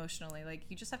taxing emotionally. Like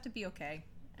you just have to be okay.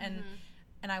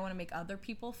 And I want to make other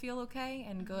people feel okay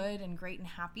and good and great and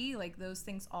happy. Like those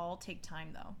things all take time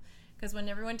though. Because when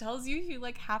everyone tells you you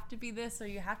like have to be this or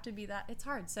you have to be that, it's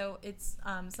hard. So it's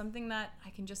something that I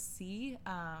can just see.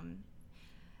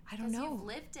 I don't know. You've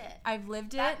lived it. I've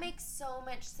lived it. That makes so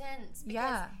much sense.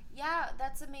 Because,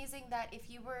 that's amazing that if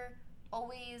you were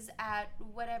always at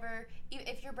whatever,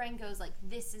 if your brain goes like,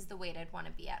 this is the weight I'd want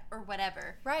to be at or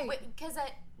whatever. Right. Because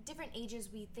at different ages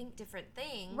we think different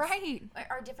things. Right.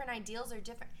 Our different ideals are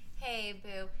different. Hey,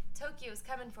 boo, Tokyo's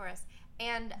coming for us.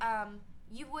 And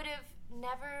you would have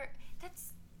never...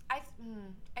 I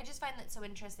just find that so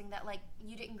interesting that like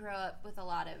you didn't grow up with a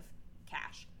lot of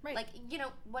cash. Right. Like, you know,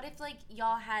 what if like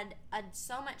y'all had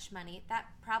so much money? That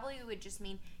probably would just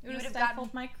mean you would have gotten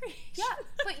my creation. Yeah,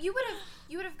 but you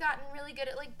would have gotten really good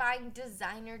at like buying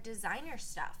designer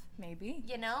stuff. Maybe.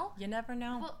 You know? You never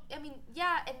know. Well, I mean,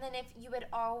 yeah, and then if you had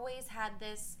always had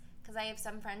this, because I have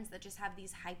some friends that just have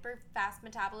these hyper fast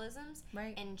metabolisms,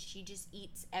 right? And she just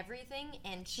eats everything,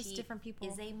 and just different people.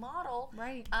 Is a model,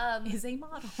 right? Is a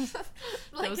model.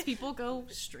 Like, those people go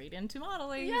straight into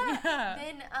modeling. Yeah.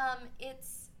 Then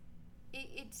it's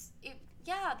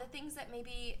the things that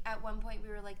maybe at one point we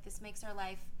were like, this makes our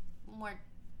life more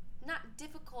not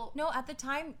difficult. No, at the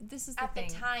time, this is the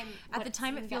thing. At the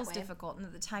time, it feels difficult, and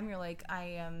at the time, you're like, I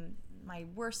am my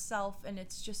worst self, and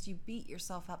it's just you beat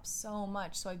yourself up so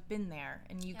much. So I've been there,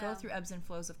 and you go through ebbs and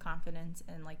flows of confidence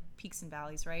and like peaks and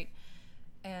valleys, right?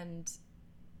 And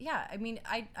yeah, I mean,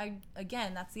 I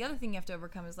again, that's the other thing you have to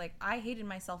overcome is like I hated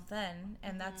myself then,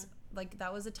 and that's like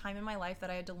that was a time in my life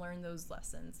that I had to learn those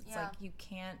lessons. It's like you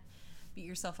can't beat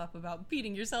yourself up about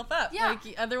beating yourself up. Yeah.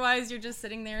 Like, otherwise you're just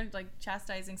sitting there like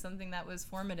chastising something that was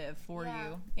formative for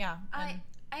you. Yeah. I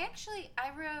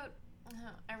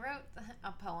wrote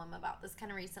a poem about this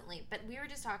kind of recently, but we were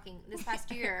just talking this past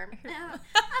year. A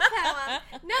poem.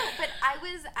 No, but I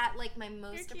was at like my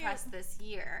most depressed this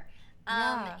year.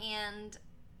 And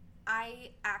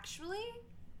I actually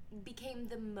became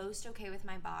the most okay with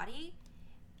my body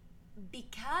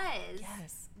because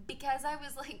I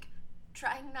was like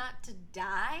trying not to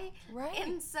die. Right.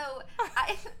 And so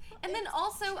and then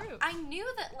also I knew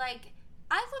that like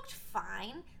I looked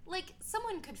fine. Like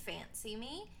someone could fancy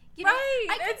me. You know,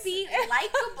 I could be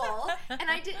likable, and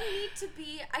I didn't need to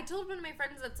be. I told one of my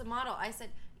friends that's a model. I said,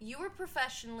 "You are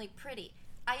professionally pretty.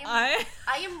 I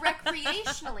am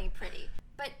recreationally pretty,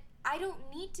 but I don't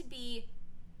need to be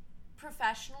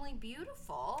professionally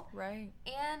beautiful." Right.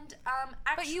 And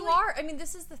actually, but you are. I mean,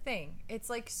 this is the thing. It's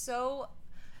like so.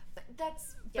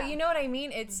 But you know what I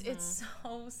mean? It's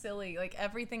so silly. Like,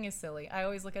 everything is silly. I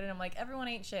always look at it and I'm like, everyone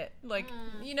ain't shit. Like,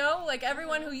 you know, like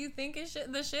everyone who you think is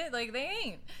the shit, like they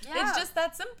ain't. Yeah. It's just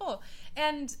that simple.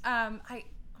 And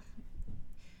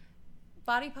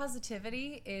body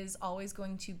positivity is always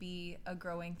going to be a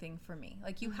growing thing for me.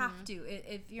 Like, you have to.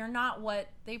 If you're not what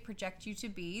they project you to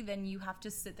be, then you have to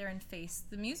sit there and face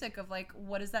the music of like,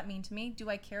 what does that mean to me? Do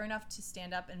I care enough to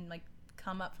stand up and like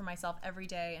come up for myself every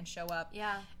day and show up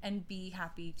and be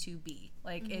happy to be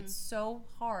like it's so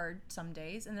hard some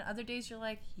days, and then other days you're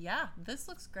like, yeah, this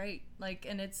looks great, like,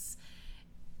 and it's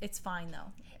fine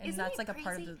though, and Isn't that's like crazy a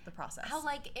part of the process. how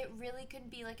like it really could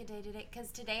be like a day-to-day,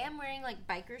 because today I'm wearing like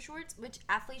biker shorts, which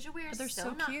athleisure wears, they're so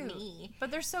not cute. me.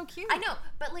 But they're so cute. I know,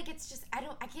 but like it's just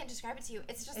I can't describe it to you.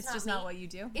 It's just not what you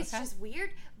do. It's just weird,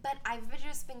 but I've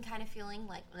just been kind of feeling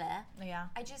like bleh. Yeah.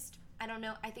 I don't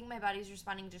know. I think my body's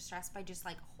responding to stress by just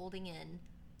like holding in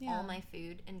all my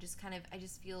food and just kind of I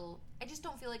just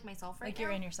don't feel like myself right now. Like you're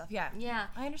in yourself. Yeah. Yeah.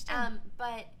 I understand.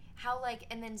 But how like,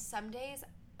 and then some days,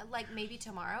 like maybe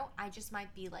tomorrow, I just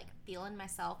might be like feeling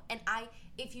myself, and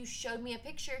if you showed me a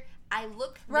picture, I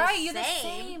look you're the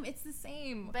same. It's the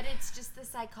same. But it's just the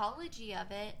psychology of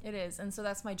it. It is, and so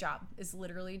that's my job, is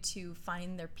literally to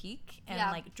find their peak and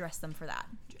like dress them for that,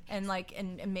 and like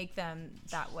and make them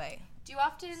that way. Do you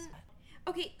often?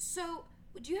 Okay, so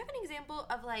do you have an example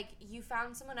of like you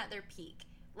found someone at their peak,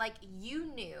 like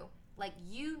you knew, like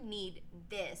you need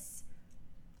this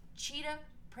cheetah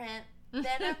print,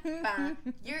 then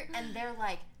and they're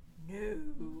like,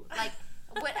 no, like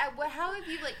what? How have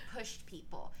you like pushed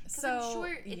people? Because I'm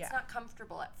sure it's not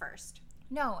comfortable at first.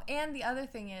 No, and the other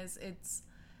thing is, it's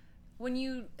when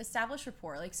you establish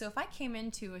rapport. Like, so if I came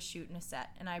into a shoot and a set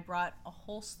and I brought a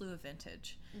whole slew of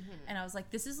vintage, and I was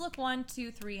like, this is look 1,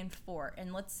 2, 3, and 4,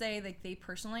 and let's say like they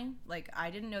personally, like,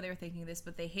 I didn't know they were thinking this,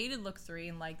 but they hated look 3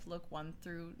 and liked look 1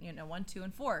 through 1, 2,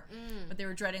 and 4, but they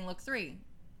were dreading look 3.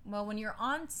 Well, when you're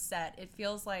on set, it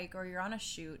feels like, or you're on a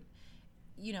shoot,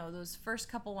 you know, those first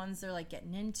couple ones, they're like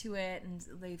getting into it and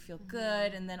they feel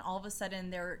good, and then all of a sudden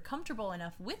they're comfortable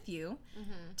enough with you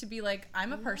to be like,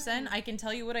 I'm a person, I can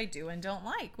tell you what I do and don't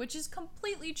like, which is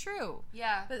completely true.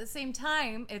 Yeah. But at the same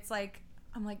time, it's like,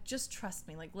 I'm like, just trust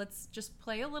me, like, let's just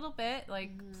play a little bit,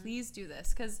 like, please do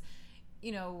this, because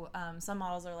you know, some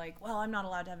models are like, well, I'm not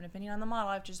allowed to have an opinion on the model,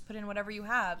 I have to just put in whatever you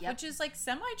have, which is like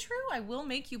semi-true. I will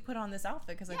make you put on this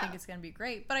outfit because I think it's going to be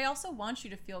great, but I also want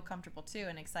you to feel comfortable too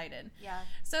and excited.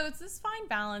 So it's this fine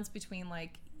balance between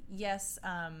like, yes,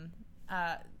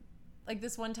 like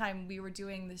this one time we were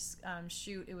doing this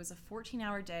shoot, it was a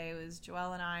 14-hour day, it was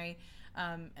Joelle and I,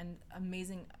 and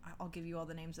amazing, I'll give you all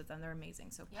the names of them, they're amazing,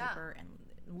 so Piper and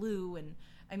Lou, and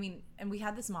I mean, and we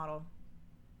had this model,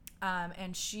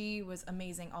 and she was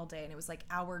amazing all day, and it was like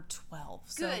hour 12.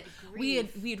 So we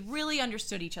had really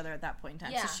understood each other at that point in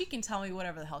time. So she can tell me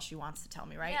whatever the hell she wants to tell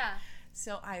me, right? Yeah.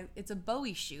 So it's a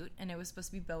Bowie shoot, and it was supposed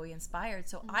to be Bowie inspired.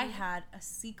 So I had a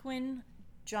sequin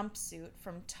jumpsuit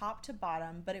from top to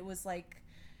bottom, but it was like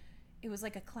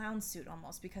a clown suit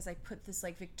almost, because I put this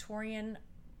like Victorian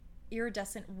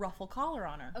iridescent ruffle collar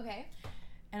on her. Okay.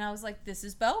 And I was like, this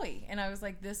is Bowie. And I was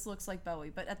like, this looks like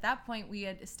Bowie. But at that point, we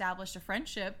had established a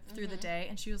friendship through the day.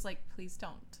 And she was like, please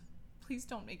don't. Please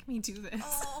don't make me do this.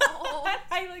 Oh.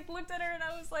 I like looked at her and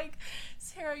I was like,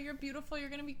 Sarah, you're beautiful. You're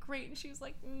going to be great. And she was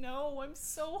like, no, I'm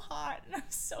so hot. And I'm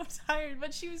so tired.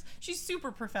 But she's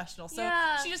super professional. So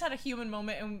she just had a human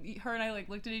moment. And her and I like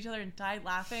looked at each other and died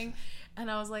laughing.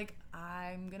 And I was like,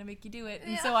 I'm going to make you do it.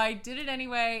 And so I did it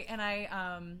anyway. And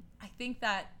I think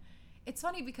that it's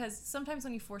funny because sometimes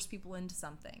when you force people into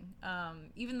something,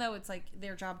 even though it's like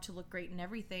their job to look great and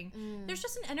everything, there's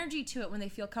just an energy to it when they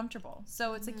feel comfortable.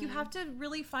 So it's like you have to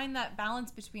really find that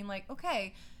balance between like,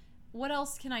 okay, what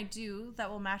else can I do that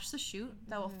will match the shoot,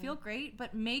 that will feel great,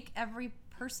 but make every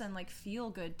person like feel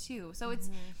good too. So it's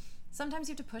sometimes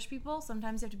you have to push people.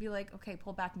 Sometimes you have to be like, okay,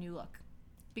 pull back, new look.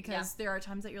 Because there are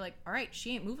times that you're like, all right,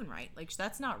 she ain't moving right. Like,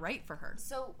 that's not right for her.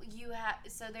 So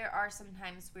there are some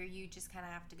times where you just kind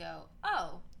of have to go,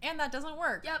 oh. And that doesn't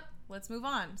work. Yep. Let's move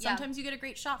on. Sometimes you get a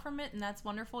great shot from it, and that's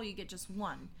wonderful. You get just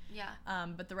one. Yeah.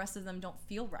 But the rest of them don't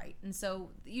feel right. And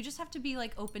so you just have to be,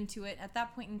 like, open to it. At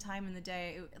that point in time in the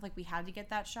day, like, we had to get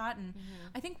that shot. And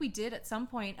I think we did at some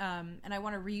point. And I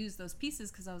want to reuse those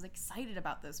pieces because I was excited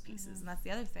about those pieces. And that's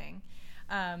the other thing.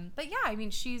 But, yeah, I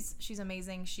mean, she's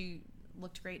amazing. She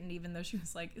looked great, and even though she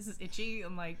was like, this is itchy,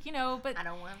 I'm like, but I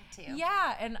don't want to.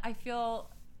 Yeah, and I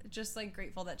feel just like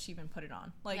grateful that she even put it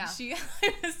on. Like she I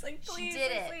was like, please,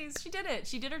 please. She did it.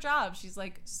 She did her job. She's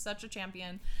like such a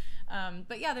champion.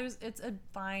 But yeah, it's a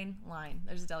fine line.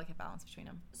 There's a delicate balance between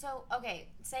them. So, okay,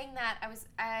 saying that,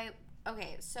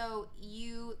 so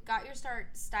you got your start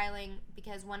styling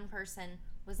because one person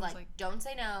was like, don't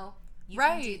say no, you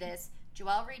can do this.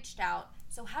 Joelle reached out.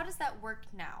 So how does that work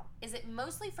now? Is it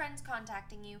mostly friends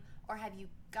contacting you, or have you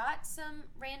got some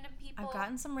random people? I've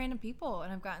gotten some random people,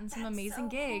 and I've gotten some amazing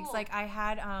gigs. Cool. Like I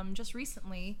had just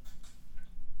recently,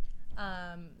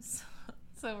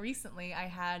 so recently I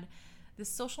had this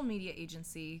social media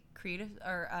agency,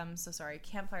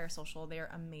 Campfire Social. They're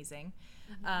amazing.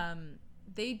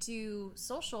 They do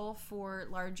social for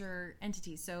larger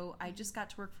entities. So I just got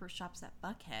to work for Shops at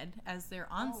Buckhead as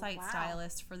their on-site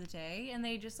stylist for the day. And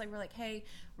they just like were like, hey,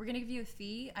 we're going to give you a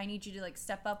fee. I need you to like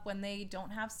step up when they don't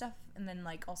have stuff, and then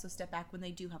like also step back when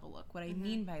they do have a look. What I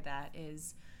mean by that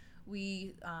is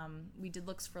we did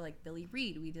looks for like Billy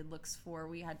Reid. We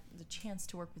had the chance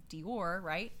to work with Dior,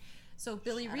 right? So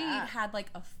Billy Reid had like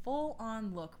a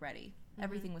full-on look ready.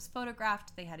 Everything was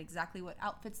photographed. They had exactly what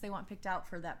outfits they want picked out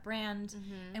for that brand.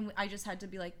 And I just had to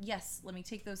be like, yes, let me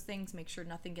take those things, make sure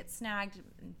nothing gets snagged,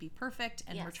 and be perfect,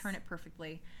 and return it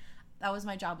perfectly. That was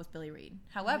my job with Billy Reid.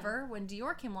 However, when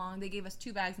Dior came along, they gave us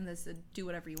 2 bags and they said, do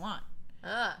whatever you want.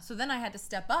 So then I had to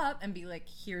step up and be like,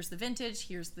 here's the vintage,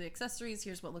 here's the accessories,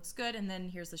 here's what looks good, and then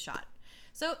here's the shot.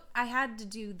 So I had to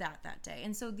do that day.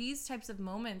 And so these types of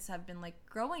moments have been like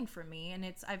growing for me, and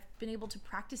I've been able to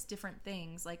practice different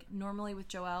things. Like normally with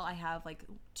Joelle, I have like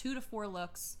 2 to 4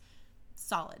 looks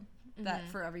solid that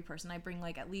for every person. I bring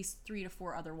like at least 3 to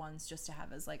 4 other ones just to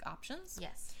have as like options.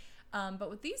 Yes. But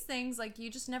with these things, like you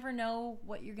just never know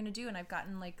what you're going to do. And I've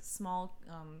gotten like small,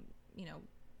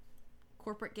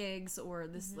 corporate gigs or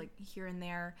this like here and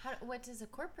there. What does a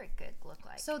corporate gig look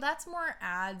like? So that's more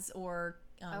ads or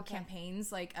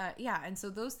campaigns, like and so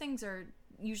those things are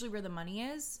usually where the money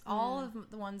is. All of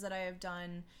the ones that I have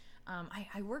done,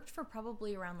 I worked for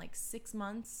probably around like 4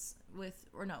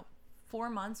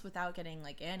 months without getting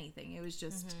like anything. It was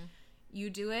just you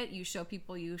do it, you show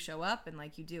people, you show up, and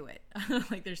like you do it.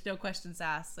 Like there's no questions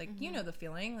asked. Like you know the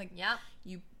feeling. Like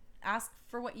you ask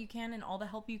for what you can and all the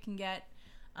help you can get.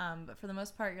 But for the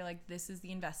most part, you're like, this is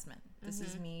the investment. This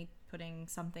is me putting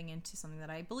something into something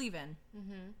that I believe in.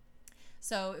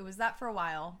 So it was that for a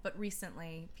while, but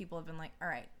recently people have been like, all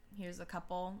right, here's a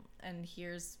couple, and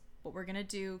here's what we're going to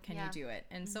do. Can you do it?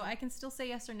 And so I can still say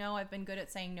yes or no. I've been good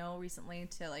at saying no recently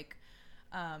to like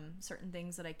certain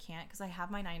things that I can't, because I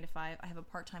have my 9 to 5. I have a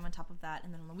part-time on top of that,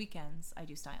 and then on the weekends I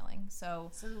do styling.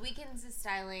 So the weekends is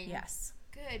styling. Yes.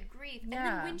 Good grief. Yeah. And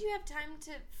then when do you have time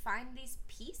to find these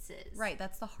pieces? Right,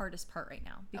 that's the hardest part right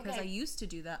now, because I used to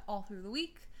do that all through the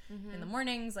week. In the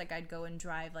mornings, like I'd go and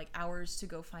drive like hours to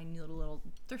go find new little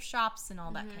thrift shops and all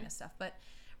that kind of stuff. But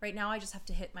right now I just have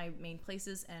to hit my main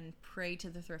places and pray to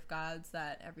the thrift gods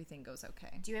that everything goes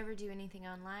okay. Do you ever do anything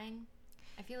online?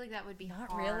 I feel like that would be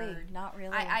not hard. Not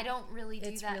really. I don't really do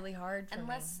that. It's really hard for me.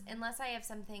 Unless I have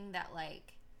something that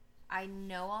like I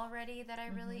know already that I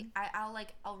really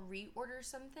I'll reorder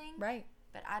something. Right.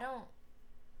 But I don't.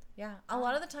 Yeah, a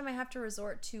lot of the time I have to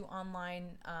resort to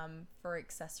online for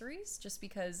accessories, just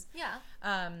because.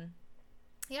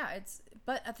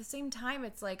 But at the same time,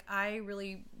 it's like I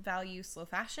really value slow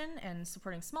fashion and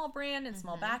supporting small brand and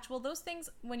small batch. Well, those things,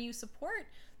 when you support,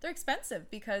 they're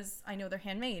expensive because I know they're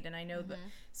handmade, and I know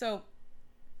so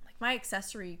like my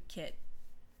accessory kit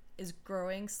is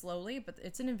growing slowly, but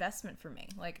it's an investment for me.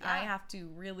 Like I have to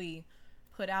really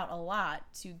put out a lot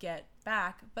to get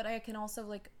back, but I can also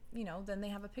like, then they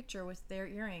have a picture with their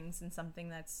earrings and something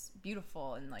that's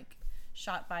beautiful and like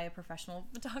shot by a professional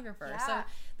photographer. Yeah. So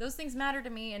those things matter to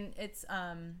me, and it's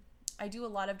I do a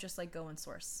lot of just like go and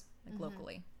source like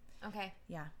locally. Okay.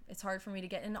 Yeah, it's hard for me to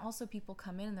get, and also people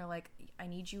come in and they're like, I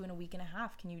need you in a week and a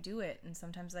half. Can you do it? And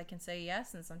sometimes I can say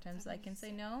yes, and sometimes I can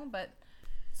say no, but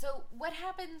So what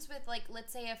happens with, like,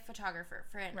 let's say a photographer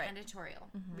for an editorial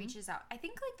reaches out. I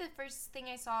think, like, the first thing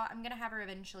I saw, I'm going to have her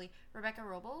eventually, Rebecca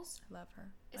Robles. I love her.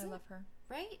 I love her.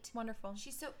 Right? Wonderful.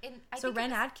 She's so...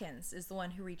 Ren Atkins is the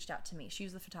one who reached out to me. She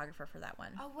was the photographer for that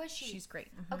one. Oh, was she? She's great.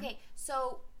 Okay,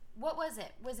 so what was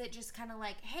it? Was it just kind of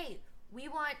like, hey, we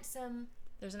want some...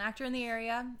 There's an actor in the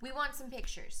area. We want some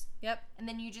pictures. Yep. And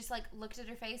then you just, like, looked at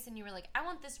her face and you were like, I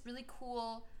want this really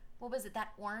cool... What was it? That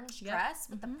orange dress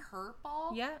with the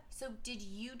purple? Yeah. So did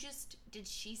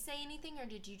she say anything or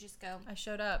did you just go? I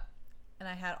showed up and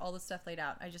I had all the stuff laid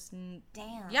out. I just...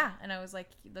 Damn. Yeah. And I was like,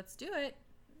 let's do it.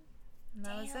 And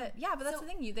that was it. Yeah, but that's the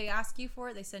thing. They ask you for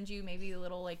it. They send you maybe a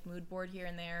little, like, mood board here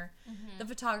and there. The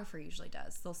photographer usually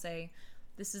does. They'll say,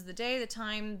 this is the day, the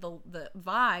time, the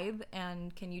vibe,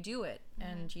 and can you do it?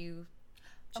 And you...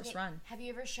 just run. Have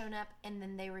you ever shown up and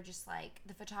then they were just like,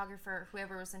 the photographer,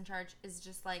 whoever was in charge, is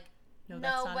just like,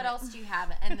 no, what else do you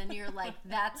have? And then you're like,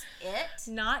 that's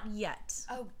it? Not yet.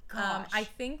 Oh, gosh. I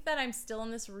think that I'm still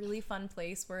in this really fun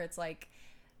place where it's like,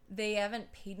 they haven't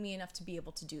paid me enough to be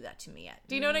able to do that to me yet.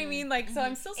 Do you know what I mean? Like, so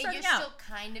I'm still starting out. And you're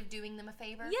still kind of doing them a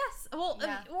favor? Yes. Well,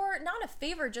 or not a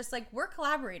favor, just like we're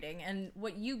collaborating and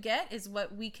what you get is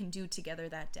what we can do together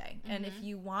that day. And if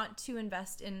you want to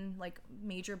invest in like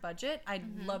major budget, I'd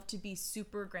love to be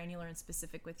super granular and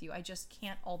specific with you. I just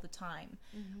can't all the time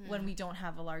when we don't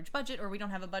have a large budget or we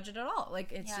don't have a budget at all.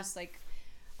 Like, it's just like...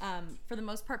 for the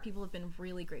most part, people have been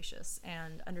really gracious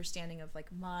and understanding of like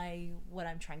what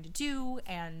I'm trying to do,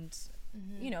 and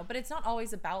you know, but it's not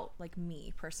always about like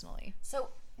me personally. So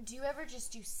do you ever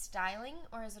just do styling,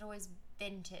 or is it always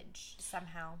vintage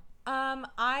somehow?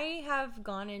 I have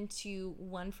gone into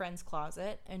one friend's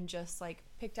closet and just like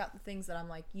picked out the things that I'm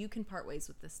like, you can part ways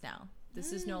with this now.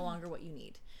 This is no longer what you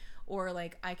need. Or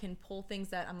like I can pull things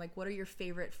that I'm like, what are your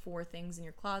favorite 4 things in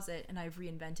your closet? And I've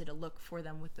reinvented a look for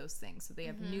them with those things. So they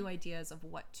have new ideas of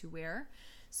what to wear.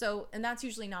 So, and that's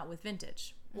usually not with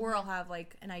vintage. Or I'll have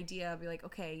like an idea, I'll be like,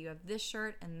 okay, you have this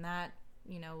shirt and that,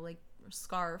 you know, like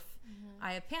scarf.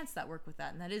 I have pants that work with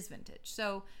that, and that is vintage.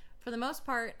 So for the most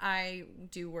part, I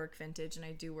do work vintage and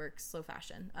I do work slow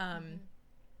fashion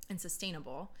and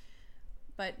sustainable.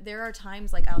 But there are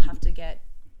times like I'll have to get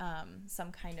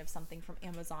some kind of something from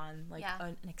Amazon, like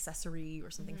an accessory or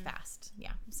something fast.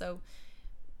 Yeah. So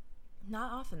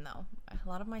not often though. A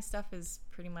lot of my stuff is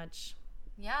pretty much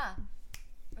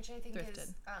which I think thrifted.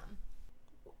 Is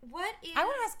what is... I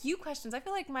want to ask you questions. I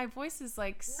feel like my voice is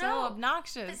like so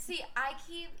obnoxious. But see, I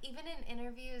keep, even in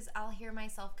interviews, I'll hear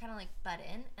myself kind of like butt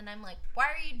in and I'm like, why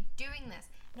are you doing this?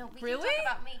 No, we can talk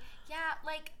about me. Yeah,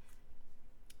 like,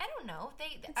 I don't know.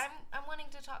 I'm wanting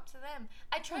to talk to them.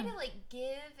 I try to like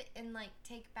give and like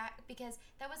take back, because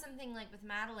that was something like with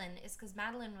Madeline, is because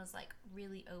Madeline was like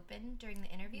really open during the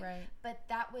interview. Right. But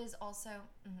that was also,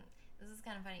 this is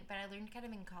kind of funny, but I learned kind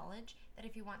of in college that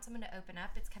if you want someone to open up,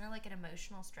 it's kind of like an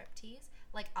emotional striptease.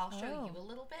 Like, I'll show you a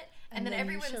little bit, and then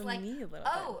everyone's like,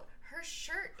 oh, her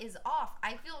shirt is off.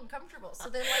 I feel uncomfortable. So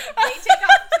then, like, they take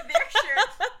off their shirt.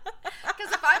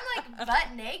 Because if I'm, like,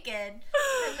 butt naked,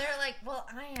 then they're like, well,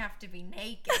 I have to be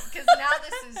naked. Because now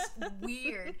this is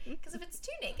weird. Because if it's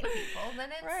 2 naked people,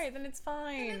 then it's... Right, then it's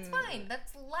fine. Then it's fine.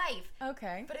 That's life.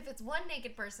 Okay. But if it's 1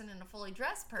 naked person and a fully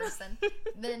dressed person,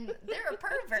 then they're a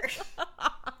pervert.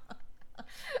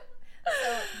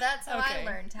 So that's how I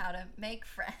learned how to make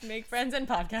friends. Make friends and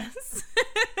podcasts.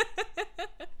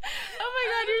 Oh my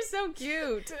God, you're so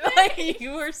cute. Like,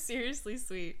 you are seriously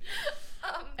sweet.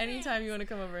 Anytime you want to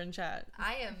come over and chat.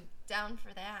 I am down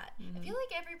for that. I feel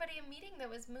like everybody I'm meeting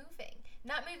though is moving.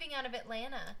 Not moving out of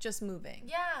Atlanta. Just moving.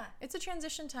 Yeah. It's a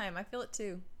transition time. I feel it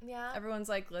too. Yeah. Everyone's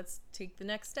like, let's take the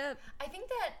next step. I think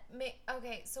that,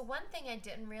 okay, so one thing I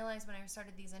didn't realize when I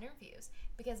started these interviews,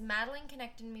 because Madeline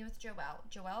connected me with Joelle.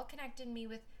 Joelle connected me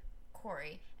with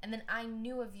Corey. And then I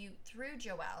knew of you through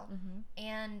Joelle.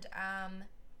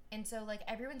 And so, like,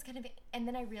 everyone's kind of... And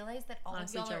then I realized that all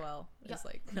Honestly, of y'all Joelle is,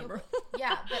 like, number one.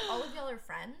 Yeah, but all of y'all are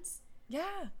friends. Yeah.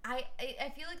 I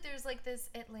feel like there's, like, this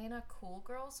Atlanta cool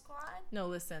girl squad. No,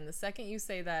 listen, the second you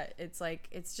say that, it's, like,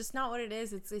 it's just not what it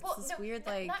is. It's weird,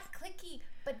 like... Not cliquey,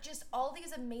 but just all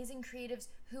these amazing creatives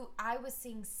who I was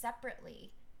seeing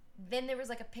separately. Then there was,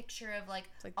 like, a picture of, like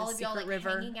all of y'all, like,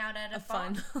 hanging out at a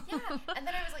bar. Fun. Yeah, and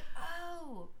then I was like,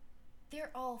 oh,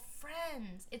 they're all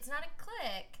friends. It's not a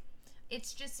clique.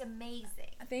 It's just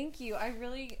amazing. Thank you. I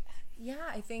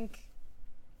think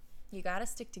you got to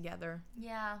stick together.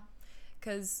 Yeah.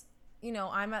 Because, you know,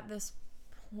 I'm at this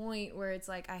point where it's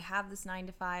like I have this 9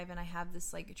 to 5 and I have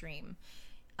this, like, dream.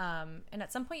 And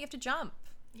at some point you have to jump.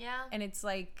 Yeah. And it's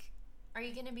like, Are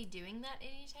you going to be doing that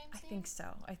anytime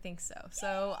soon? I think so. Yay.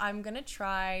 So I'm going to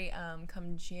try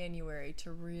come January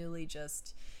to really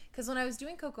just, because when I was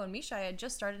doing Coco and Misha, I had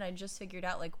just started and I just figured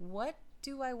out like, what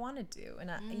do I want to do?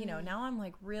 And now I'm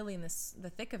like really in the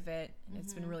thick of it, and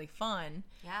it's been really fun.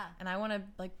 Yeah. And I want to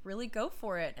like really go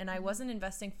for it. And I wasn't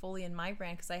investing fully in my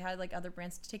brand because I had like other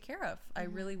brands to take care of. I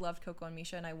really loved Coco and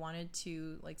Misha, and I wanted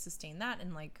to like sustain that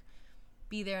and like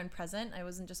be there and present. I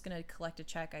wasn't just going to collect a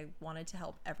check. I wanted to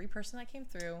help every person that came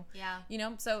through. Yeah.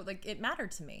 So like it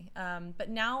mattered to me. But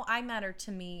now I matter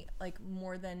to me like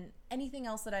more than anything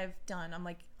else that I've done. I'm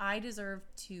like, I deserve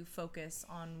to focus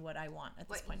on what I want at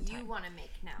this point in time. What you want to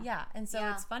make now. Yeah. And so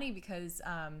it's funny because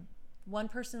one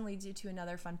person leads you to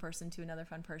another fun person to another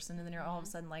fun person. And then you're all of a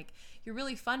sudden like, you're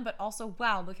really fun, but also,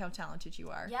 wow, look how talented you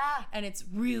are. Yeah. And it's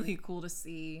really cool to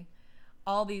see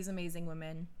all these amazing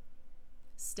women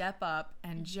step up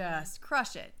and just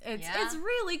crush it. It's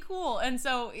really cool. And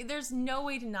so there's no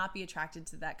way to not be attracted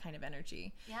to that kind of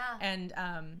energy. Yeah. And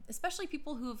especially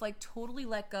people who have like totally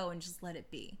let go and just let it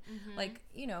be. Like,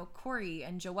 Corey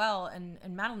and Joelle and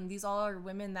Madeline, these all are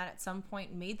women that at some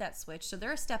point made that switch. So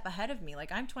they're a step ahead of me.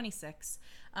 Like I'm 26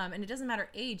 and it doesn't matter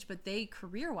age, but they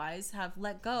career-wise have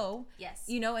let go,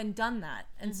 and done that.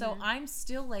 And so I'm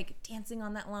still like dancing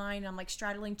on that line. I'm like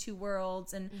straddling two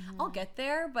worlds, and I'll get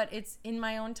there, but it's in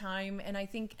my own time. And I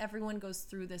think everyone goes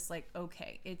through this like,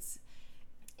 okay, it's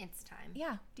time.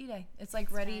 Yeah, D-Day. It's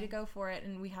like ready to go for it,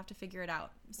 and we have to figure it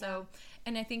out. So,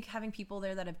 and I think having people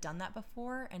there that have done that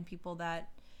before and people that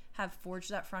have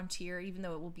forged that frontier, even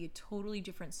though it will be a totally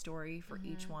different story for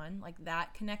each one, like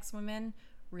that connects women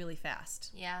really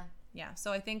fast. Yeah. Yeah.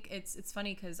 So I think it's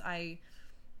funny because I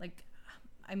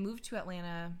moved to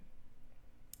Atlanta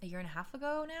a year and a half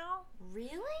ago now.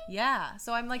 Really? Yeah.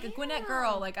 So I'm like a Gwinnett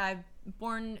girl. Like I'm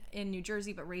born in New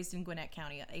Jersey but raised in Gwinnett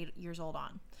County at 8 years old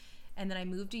on. And then I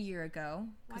moved a year ago.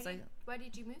 Why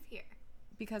did you move here?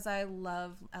 Because I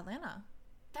love Atlanta.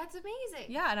 That's amazing.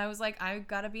 Yeah, and I was like, I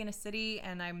gotta be in a city,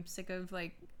 and I'm sick of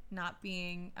like not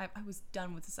being. I was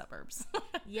done with the suburbs.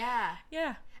 Yeah.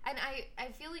 Yeah. And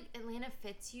I feel like Atlanta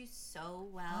fits you so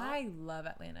well. I love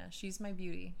Atlanta. She's my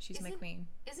beauty. She's my queen.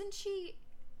 Isn't she?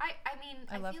 I mean,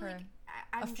 I love feel her. Like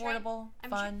I'm affordable,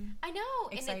 fun. I know,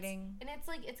 exciting, and it's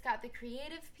like it's got the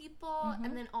creative people,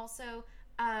 and then also,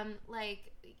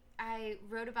 like I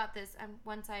wrote about this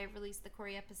once I released the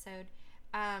Corey episode,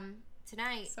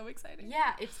 tonight. So exciting.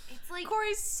 Yeah, it's like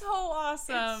Corey's so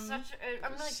awesome.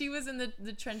 I'm like, she was in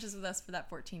the trenches with us for that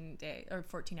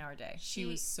 14-hour day. She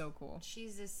was so cool.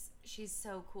 She's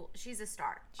so cool. She's a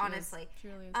star, honestly. She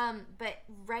really is. But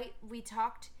we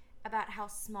talked about how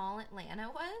small Atlanta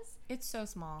was. It's so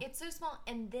small.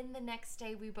 And then the next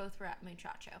day we both were at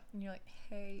Muchacho. And you're like,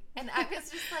 hey. And I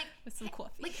was just like with some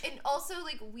coffee. Like, and also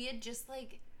like we'd just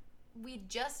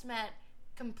met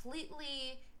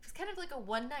completely. It was kind of like a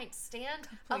one-night stand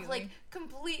of like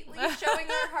completely showing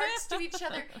our hearts to each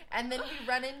other, and then we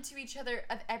run into each other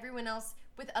of everyone else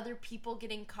with other people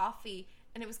getting coffee,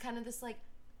 and it was kind of this like,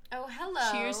 oh,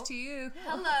 hello. Cheers to you.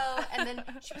 Hello. And then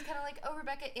she was kind of like, oh,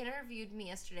 Rebecca interviewed me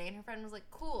yesterday, and her friend was like,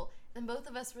 cool. Then both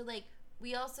of us were like,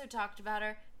 we also talked about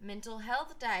our mental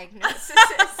health diagnoses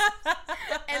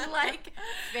and like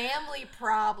family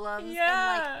problems.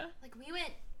 Yeah. And like we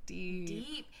went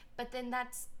deep. But then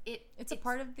that's it. It's a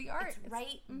part of the art. It's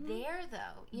right there,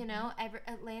 though. You know,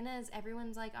 Atlanta is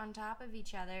everyone's like on top of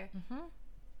each other,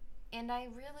 and I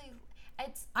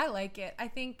like it. I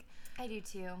think I do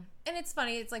too. And it's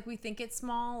funny. It's like we think it's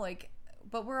small, like,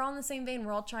 but we're all in the same vein.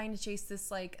 We're all trying to chase this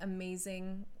like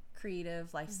amazing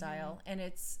creative lifestyle, and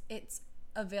it's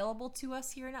available to us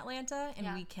here in Atlanta,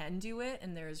 and we can do it,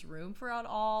 and there's room for it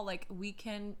all. Like we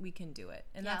can do it,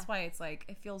 and that's why it's like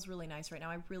it feels really nice right now.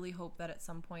 I really hope that at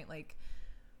some point like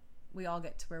we all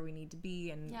get to where we need to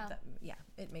be, and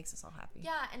it makes us all happy.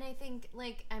 Yeah, and I think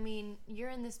like you're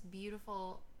in this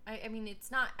beautiful. I mean,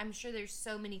 it's not. I'm sure there's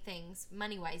so many things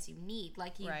money-wise you need.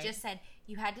 Like you just said,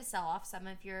 you had to sell off some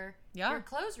of your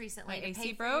clothes recently. My to AC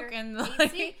pay broke, for your and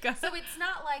AC. So it's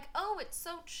not like it's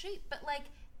so cheap, but like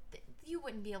you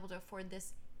wouldn't be able to afford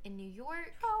this in New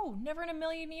York. Oh, never in a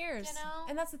million years. You know?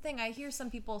 And that's the thing. I hear some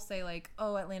people say like,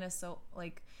 "Oh, Atlanta's so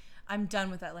like." I'm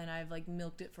done with Atlanta. I've like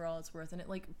milked it for all it's worth, and it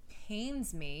like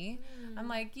pains me. I'm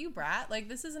like, you brat, like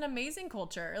this is an amazing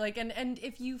culture. Like, and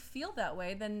if you feel that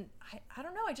way, then I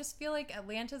don't know. I just feel like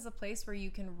Atlanta's a place where you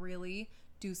can really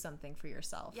do something for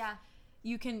yourself. Yeah.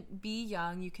 You can be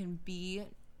young, you can be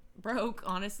broke,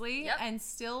 honestly, and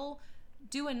still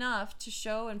do enough to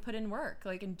show and put in work,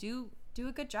 like, and do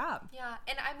a good job. Yeah.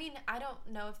 And I mean, I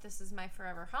don't know if this is my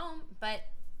forever home, but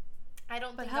I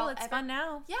don't think it's fun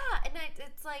now. Yeah. And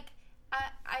it's like,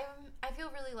 I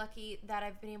feel really lucky that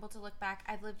I've been able to look back.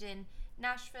 I've lived in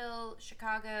Nashville,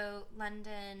 Chicago,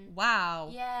 London. Wow.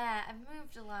 Yeah, I've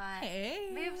moved a lot. Hey.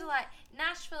 Moved a lot.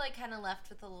 Nashville, I kind of left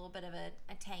with a little bit of a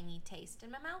tangy taste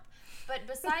in my mouth. But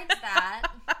besides that,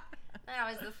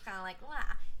 I was just kind of like, wow.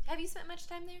 Have you spent much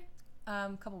time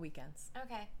there? Couple weekends.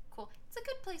 Okay, cool. It's a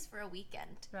good place for a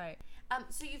weekend. Right.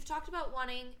 So you've talked about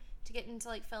wanting to get into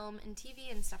like film and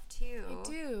TV and stuff too. I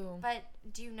do. But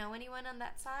do you know anyone on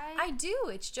that side? I do.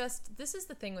 It's just, this is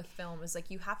the thing with film, is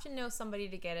like you have to know somebody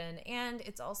to get in, and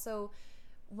it's also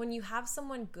when you have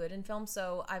someone good in film.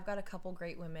 So I've got a couple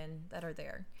great women that are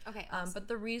there. Okay, awesome. But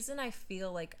the reason I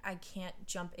feel like I can't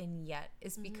jump in yet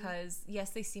is because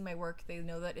yes, they see my work, they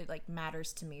know that it like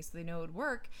matters to me, so they know it would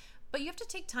work. But you have to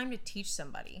take time to teach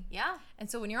somebody. Yeah.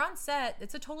 And so when you're on set,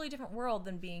 it's a totally different world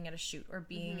than being at a shoot or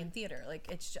being in theater.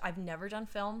 Like, I've never done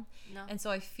film. No. And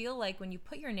so I feel like when you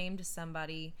put your name to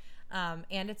somebody,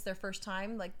 and it's their first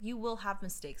time, like, you will have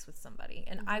mistakes with somebody.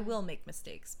 And I will make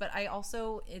mistakes. But I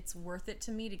also, it's worth it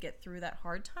to me to get through that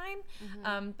hard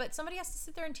time. But somebody has to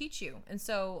sit there and teach you. And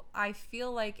so I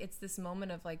feel like it's this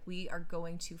moment of, like, we are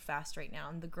going too fast right now.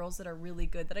 And the girls that are really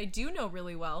good, that I do know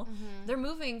really well, they're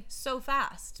moving so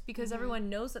fast because everyone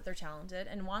knows that they're talented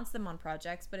and wants them on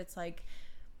projects. But it's like,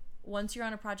 once you're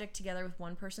on a project together with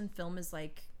one person, film is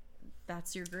like,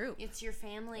 that's your group. It's your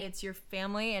family. It's your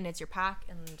family and it's your pack,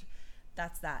 and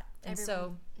that's that. And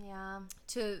everyone,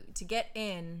 so to get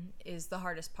in is the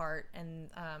hardest part. And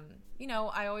you know,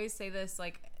 I always say this,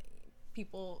 like,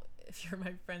 people, if you're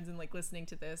my friends and like listening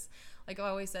to this, like I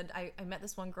always said, I met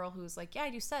this one girl who was like, yeah, I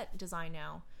do set design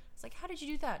now. It's like, how did you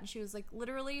do that? And she was like,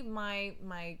 literally my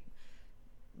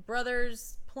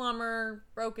brother's plumber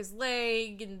broke his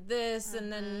leg and this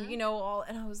and then, you know, all,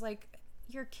 and I was like,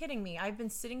 you're kidding me. I've been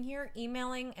sitting here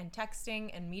emailing and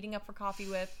texting and meeting up for coffee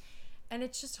with, and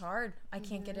it's just hard. I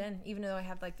can't get in, even though I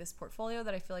have like this portfolio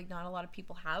that I feel like not a lot of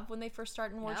people have when they first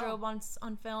start in wardrobe on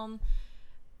film.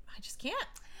 I just can't.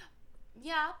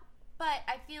 Yeah, but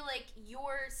I feel like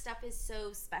your stuff is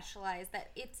so specialized that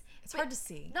it's hard to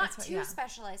see. Not too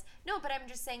specialized. No, but I'm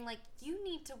just saying, like, you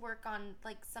need to work on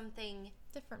like something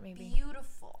different, maybe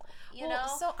beautiful. You know.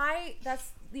 So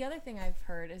that's the other thing I've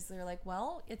heard is they're like,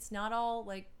 well, it's not all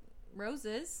like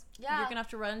roses. Yeah. You're gonna have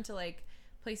to run to like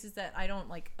places that I don't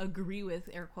like agree with,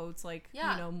 air quotes, like, you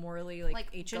know, morally, like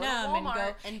H&M,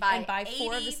 and buy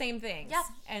 4 of the same things. Yeah.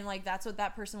 And like that's what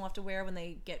that person will have to wear when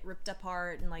they get ripped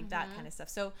apart and like that kind of stuff.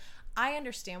 So I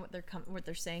understand what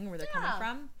they're saying, where they're coming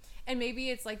from. And maybe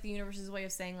it's like the universe's way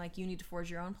of saying like you need to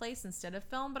forge your own place instead of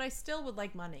film, but I still would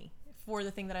like money for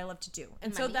the thing that I love to do.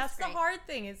 And so that's the hard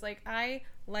thing. It's like I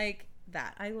like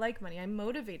that. I like money. I'm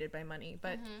motivated by money,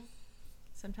 but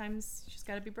sometimes you just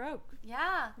got to be broke.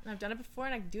 Yeah. And I've done it before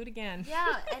and I can do it again.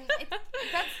 Yeah, and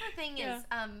that's the thing is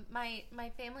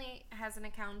my family has an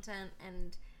accountant,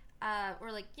 and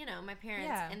or like, you know, my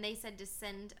parents, and they said to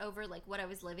send over like what I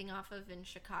was living off of in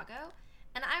Chicago.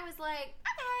 And I was like,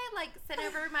 okay, like send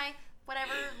over my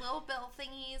whatever little bill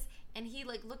thingies. And he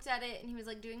like looked at it and he was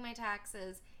like doing my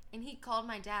taxes. And he called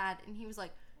my dad and he was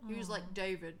like,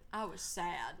 David, I was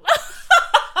sad.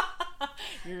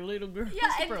 Your little girl's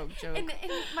broke joke. And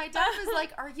my dad was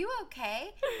like, are you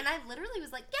okay? And I literally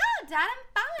was like, yeah, Dad,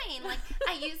 I'm fine. Like,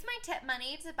 I used my tip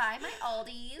money to buy my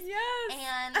Aldi's. Yes.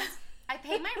 And I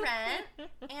pay my rent.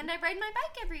 And I ride my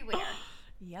bike everywhere.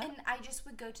 Yep. And I just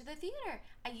would go to the theater.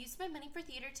 I used my money for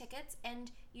theater tickets,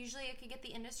 and usually I could get the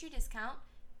industry discount.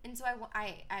 And so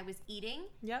I was eating,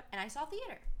 and I saw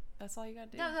theater. That's all you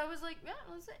got to do. No, that was like, yeah,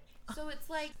 that was it. So it's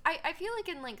like, I feel like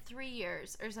in like 3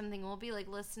 years or something, we'll be like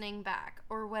listening back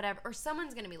or whatever, or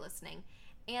someone's going to be listening.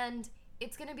 And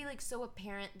it's going to be like so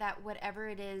apparent that whatever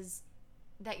it is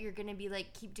that you're going to be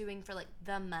like keep doing for like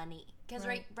the money. Because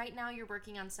right now you're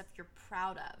working on stuff you're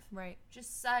proud of. Right.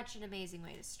 Just such an amazing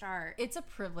way to start. It's a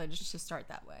privilege to start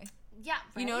that way. Yeah.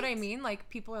 Right? You know what I mean? Like,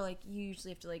 people are like, you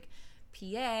usually have to like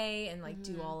PA and like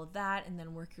do all of that and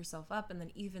then work yourself up, and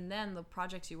then even then the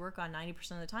projects you work on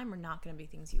 90% of the time are not going to be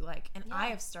things you like. And I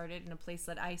have started in a place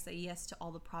that I say yes to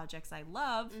all the projects I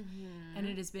love, and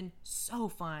it has been so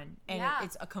fun, and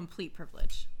it's a complete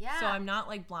privilege. So I'm not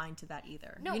like blind to that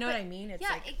either. No, you know what I mean? It's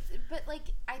like, but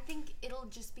like I think it'll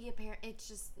just be apparent. It's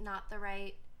just not the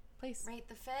right place,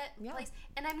 the fit place.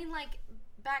 And I mean, like,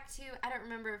 back to, I don't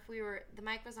remember if the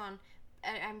mic was on.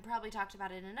 I probably talked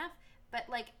about it enough. But,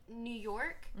 like, New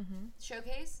York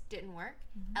showcase didn't work.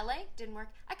 LA didn't work.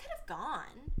 I could have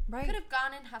gone. Right. Could have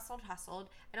gone and hustled.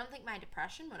 I don't think my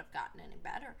depression would have gotten any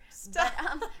better. Stop.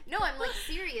 But, no, I'm, like,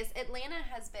 serious. Atlanta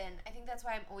has been, I think that's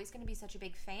why I'm always going to be such a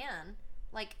big fan.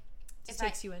 Like, if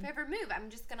I ever move, I'm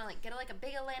just gonna like get a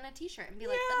big Atlanta t-shirt and be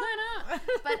like Atlanta.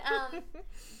 But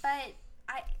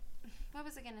what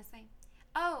was I gonna say?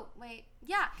 Oh wait,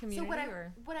 yeah. Community so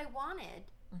what I wanted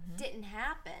didn't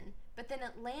happen, but then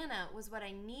Atlanta was what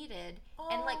I needed,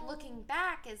 and like looking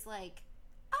back is like,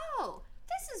 oh,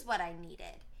 this is what I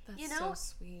needed. That's so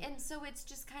sweet. And so it's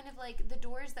just kind of like the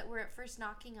doors that were at first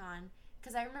knocking on.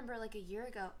 Because I remember like a year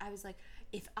ago, I was like,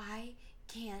 if I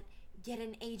can't get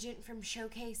an agent from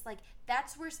Showcase, like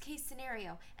that's worst case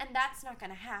scenario. And that's not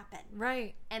going to happen.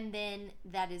 Right. And then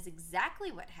that is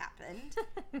exactly what happened.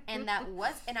 and I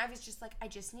was just like, I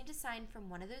just need to sign from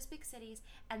one of those big cities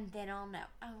and then I'll know.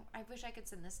 Oh, I wish I could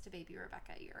send this to baby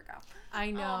Rebecca a year ago. I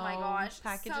know. Oh my gosh.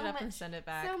 Package it up and send it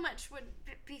back. So much would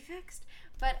be fixed.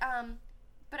 But I'm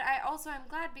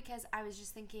glad because I was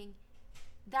just thinking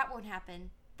that won't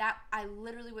happen. That I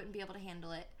literally wouldn't be able to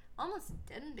handle it. Almost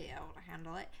didn't be able to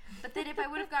handle it. But then if I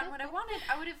would have gotten what I wanted,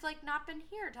 I would have like not been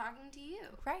here talking to you.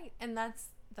 Right. And that's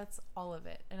all of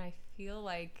it. And I feel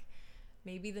like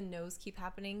maybe the no's keep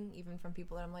happening even from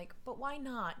people that I'm like, but why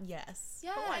not? Yes.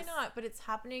 But why not? But it's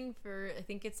happening I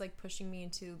think it's like pushing me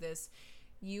into this.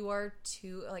 You are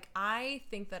too, like, I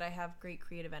think that I have great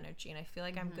creative energy and I feel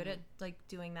like I'm good at like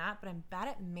doing that, but I'm bad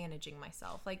at managing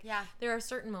myself. Like, there are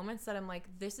certain moments that I'm like,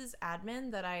 this is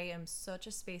admin that I am such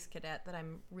a space cadet that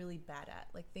I'm really bad at.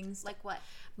 Like things like what?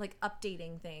 Like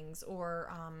updating things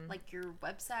or like your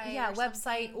website. Yeah,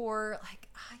 website or like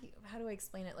how do I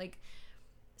explain it? Like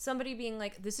somebody being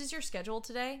like, this is your schedule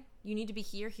today. You need to be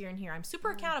here, here, and here. I'm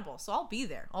super accountable, so I'll be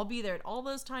there. I'll be there at all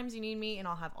those times you need me, and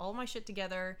I'll have all my shit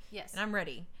together. Yes. And I'm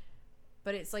ready.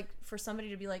 But it's like for somebody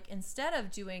to be like, instead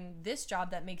of doing this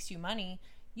job that makes you money,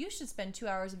 you should spend 2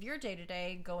 hours of your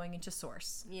day-to-day going into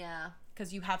Source. Yeah.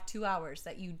 Because you have 2 hours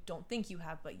that you don't think you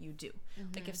have, but you do.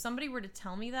 Like, if somebody were to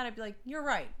tell me that, I'd be like, you're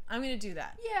right. I'm going to do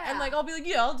that. Yeah. And, like, I'll be like,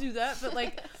 yeah, I'll do that. But,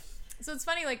 like... So it's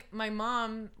funny, like, my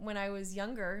mom, when I was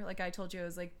younger, like I told you, I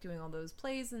was, like, doing all those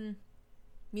plays and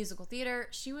musical theater.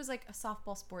 She was, like, a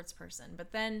softball sports person.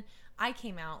 But then I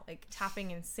came out, like,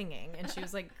 tapping and singing, and she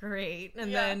was, like, great.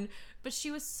 And then, but she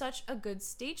was such a good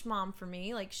stage mom for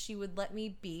me. Like, she would let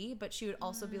me be, but she would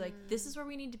also be like, this is where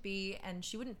we need to be. And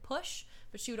she wouldn't push,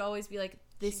 but she would always be like,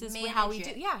 this is how we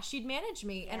do. Yeah, she'd manage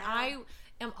me. Yeah. And I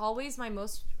am always my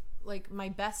most, like, my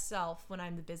best self when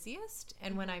I'm the busiest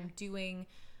and when I'm doing...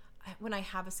 when I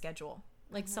have a schedule.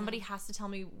 Like somebody has to tell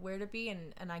me where to be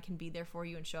and I can be there for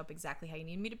you and show up exactly how you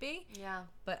need me to be. Yeah.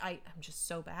 But I'm just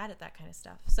so bad at that kind of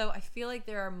stuff. So I feel like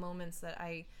there are moments that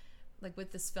I, like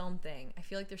with this film thing, I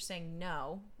feel like they're saying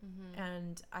no.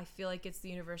 And I feel like it's the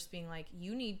universe being like,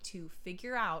 you need to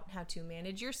figure out how to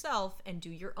manage yourself and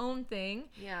do your own thing.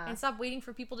 Yeah. And stop waiting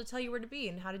for people to tell you where to be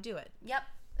and how to do it. Yep.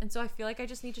 And so I feel like I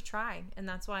just need to try. And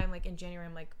that's why I'm like, in January,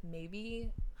 I'm like,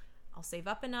 maybe I'll save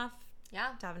up enough.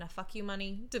 Yeah. To have enough fuck you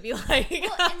money to be like...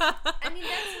 Well, and, I mean,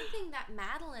 that's something that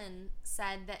Madeline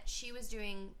said, that she was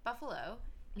doing Buffalo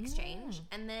Exchange,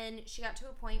 and then she got to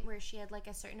a point where she had, like,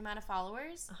 a certain amount of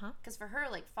followers. Because for her,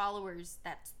 like, followers,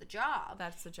 that's the job.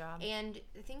 That's the job. And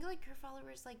I think, like, her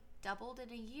followers, like, doubled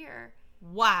in a year.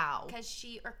 Wow. Because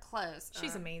or close.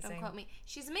 She's amazing. Don't quote me.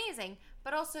 She's amazing.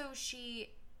 But also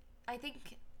I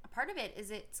think... part of it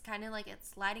is it's kind of like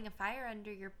it's lighting a fire under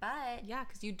your butt. Yeah,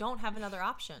 because you don't have another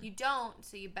option. You don't,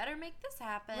 so you better make this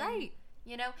happen. Right.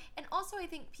 You know? And also I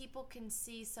think people can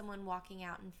see someone walking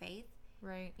out in faith.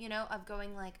 Right. You know, of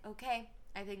going like, okay,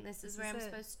 I think this is where I'm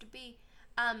supposed to be.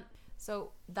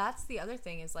 So that's the other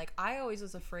thing is, like, I always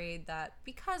was afraid that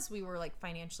because we were, like,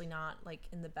 financially not, like,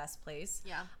 in the best place.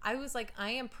 Yeah. I was like, I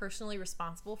am personally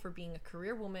responsible for being a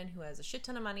career woman who has a shit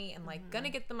ton of money and, like, gonna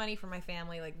get the money for my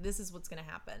family. Like, this is what's gonna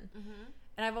happen.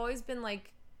 And I've always been,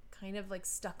 like, kind of, like,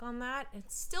 stuck on that. And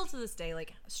still to this day,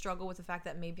 like, struggle with the fact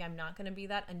that maybe I'm not gonna be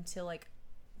that until, like,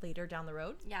 later down the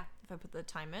road. Yeah. If I put the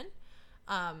time in.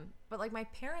 But, like, my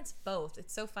parents both,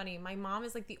 it's so funny. My mom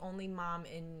is, like, the only mom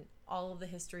in all of the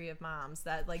history of moms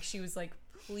that, like, she was like,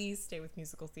 please stay with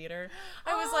musical theater.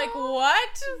 I was like,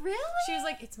 what? Really? She was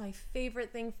like, it's my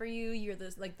favorite thing for you. You're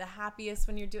the, like, the happiest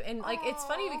when you're doing, and, like, it's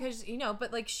funny because, you know,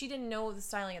 but, like, she didn't know the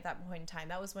styling at that point in time.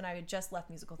 That was when I had just left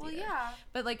musical theater. Well, yeah.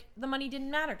 But, like, the money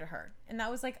didn't matter to her. And that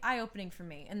was, like, eye-opening for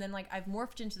me. And then, like, I've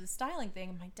morphed into the styling thing.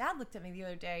 And my dad looked at me the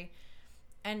other day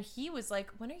and he was like,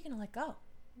 when are you going to let go?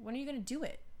 When are you going to do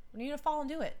it? When are you going to fall and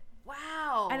do it?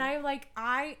 Wow. And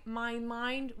my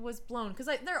mind was blown because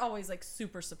they're always, like,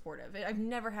 super supportive. I've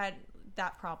never had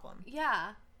that problem.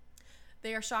 Yeah.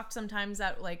 They are shocked sometimes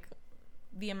at, like,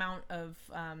 the amount of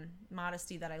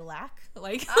modesty that I lack.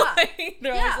 Like,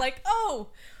 they're always like, oh,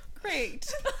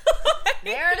 great.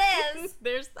 There it is.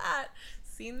 There's that.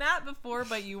 seen that before,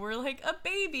 but you were like a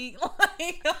baby. So,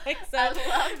 I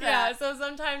love that. Yeah, so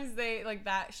sometimes they, like,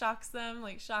 that shocks them.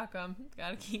 Like, shock them.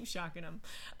 Gotta keep shocking them.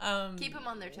 Keep them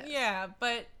on their toes. Yeah,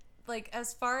 but, like,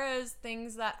 as far as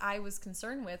things that I was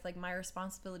concerned with, like, my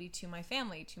responsibility to my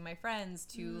family, to my friends,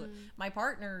 to my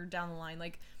partner down the line,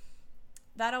 like,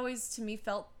 that always, to me,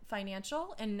 felt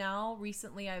financial. And now,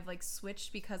 recently, I've, like,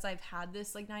 switched because I've had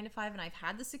this, like, 9 to 5, and I've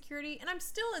had the security, and I'm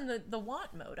still in the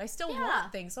want mode. I still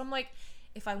want things. So I'm like,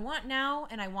 if I want now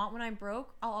and I want when I'm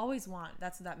broke, I'll always want.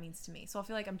 That's what that means to me. So I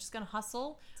feel like I'm just gonna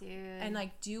hustle and,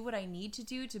 like, do what I need to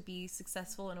do to be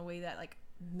successful in a way that, like,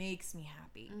 makes me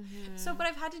happy. So, but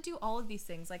I've had to do all of these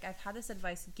things. Like, I've had this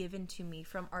advice given to me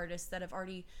from artists that have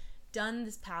already done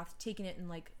this path, taken it, and,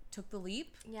 like, took the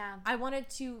leap. Yeah. I wanted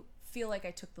to feel like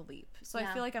I took the leap. So I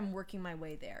feel like I'm working my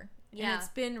way there. Yeah. And it's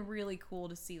been really cool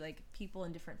to see, like, people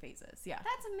in different phases. Yeah.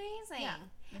 That's amazing. Yeah.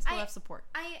 I still have support.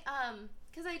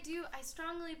 Because I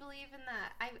strongly believe in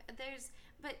that.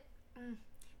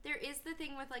 There is the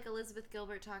thing with, like, Elizabeth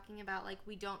Gilbert talking about, like,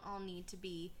 we don't all need to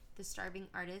be the starving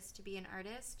artist to be an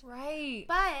artist. Right.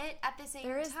 But at the same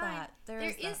time, there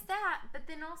is that. But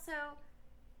then also,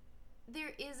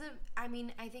 there is I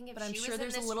think if but I'm she sure was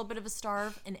there's in this, a little bit of a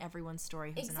starve in everyone's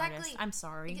story who's an artist. I'm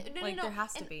sorry. No, there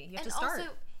has to be. You have to start.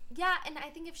 Also, yeah, and I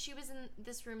think if she was in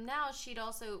this room now, she'd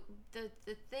also,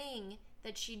 the thing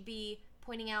that she'd be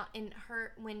pointing out in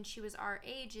her, when she was our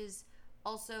age, is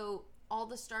also all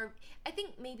the starve. I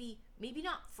think maybe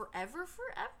not forever,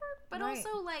 but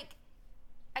also, like,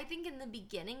 I think in the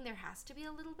beginning there has to be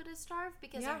a little bit of starve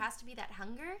because there has to be that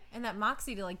hunger and that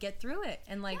moxie to, like, get through it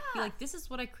and, like, be like, this is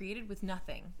what I created with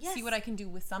nothing. Yes. See what I can do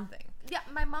with something. Yeah,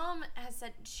 my mom has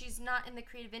said, she's not in the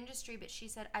creative industry, but she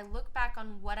said, I look back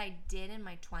on what I did in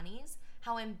my 20s,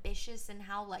 how ambitious and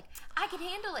how, like, I could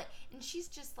handle it, and she's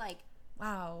just like,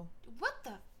 wow, what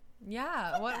the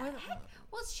what the heck?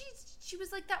 Well, she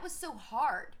was like, that was so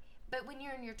hard. But when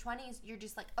you're in your 20s, you're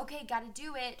just like, okay, gotta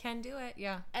do it. Can do it,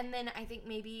 yeah. And then I think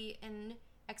maybe in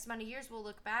X amount of years, we'll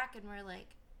look back and we're like,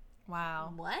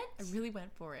 wow. What? I really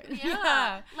went for it.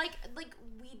 Yeah. Like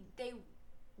they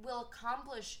will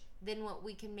accomplish then what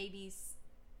we can maybe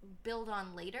build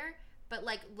on later. But,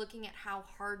 like, looking at how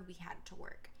hard we had to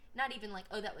work. Not even like,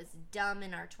 oh, that was dumb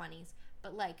in our 20s.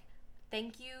 But, like,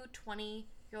 thank you,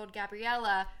 20-year-old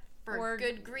Gabriella, for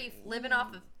good grief, living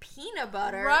off of peanut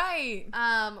butter. Right.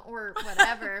 Or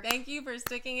whatever. Thank you for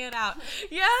sticking it out.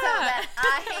 Yeah. So that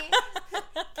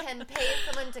I can pay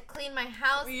someone to clean my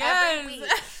house every week.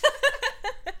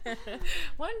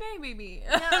 One day, baby.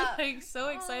 Yeah. I'm, like, so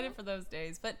excited for those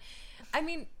days. But, I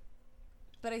mean,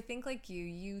 I think, like,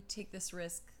 you take this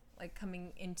risk, like,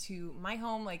 coming into my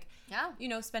home, like, you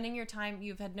know, spending your time,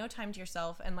 you've had no time to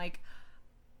yourself, and, like,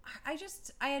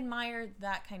 I admire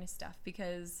that kind of stuff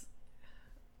because,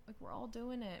 like, we're all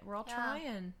doing it. We're all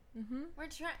trying. Mm-hmm. We're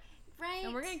trying, right?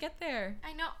 And we're going to get there.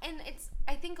 I know. And it's,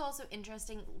 I think, also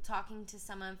interesting talking to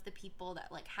some of the people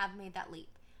that, like, have made that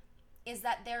leap is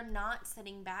that they're not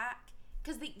sitting back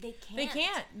because they can't. They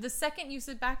can't. The second you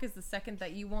sit back is the second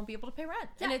that you won't be able to pay rent.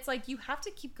 Yeah. And it's like, you have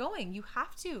to keep going. You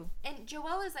have to. And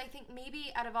Joelle is, I think,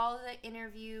 maybe out of all the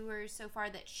interviewers so far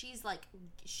that she's like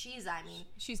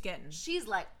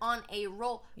on a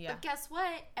roll. Yeah. But guess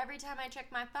what? Every time I check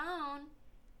my phone,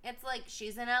 it's like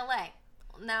she's in LA.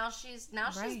 Now she's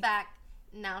back.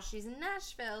 Now she's in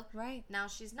Nashville. Right. Now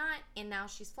she's not. And now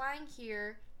she's flying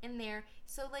here and there.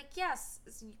 So, like, yes,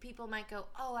 people might go,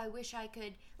 oh, I wish I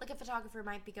could, like, a photographer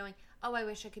might be going, oh, I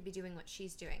wish I could be doing what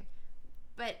she's doing.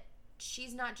 But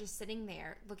she's not just sitting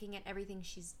there looking at everything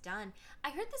she's done.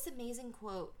 I heard this amazing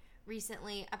quote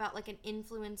recently about, like, an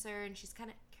influencer, and she's kind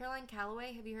of, Caroline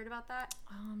Calloway, have you heard about that?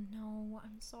 No,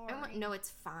 I'm sorry. No, it's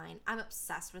fine. I'm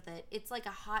obsessed with it. It's like a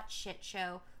hot shit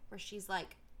show where she's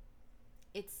like,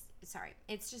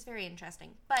 it's just very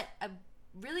interesting. But a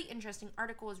really interesting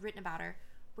article was written about her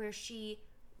where she,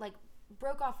 like,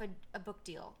 broke off a book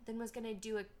deal, then was going to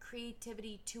do a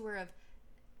creativity tour of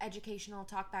educational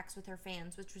talkbacks with her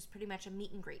fans, which was pretty much a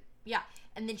meet and greet. Yeah.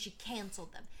 And then she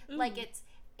canceled them. Mm. Like, it's,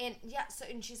 and yeah, so,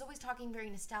 and she's always talking very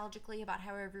nostalgically about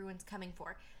how everyone's coming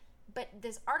for. But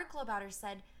this article about her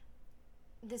said,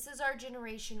 this is our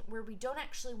generation where we don't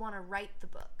actually want to write the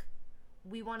book.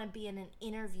 We want to be in an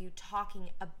interview talking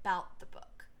about the book.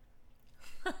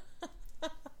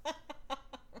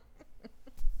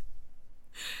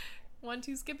 One,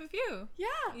 two, skip a few. Yeah.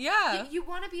 Yeah. You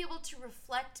want to be able to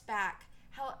reflect back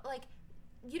how, like,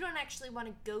 you don't actually want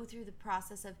to go through the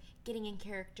process of getting in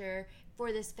character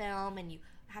for this film and you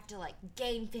have to, like,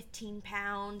 gain 15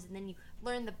 pounds and then you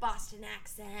learn the Boston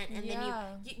accent, and then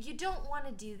you don't want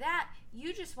to do that.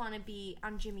 You just want to be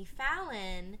on Jimmy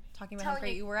Fallon talking about how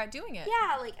great you were at doing it.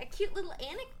 Yeah, like a cute little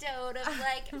anecdote of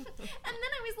like, and then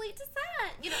I was late to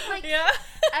set. You know, like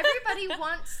everybody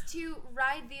wants to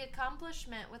ride the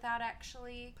accomplishment without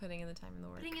actually putting in the time and the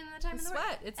work. Putting in the time and the sweat.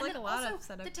 work. It's and like a lot of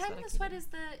setup. The time and the sweat is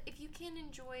if you can't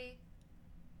enjoy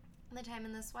the time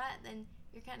and the sweat, then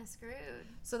you're kind of screwed.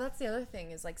 So that's the other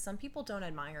thing is like some people don't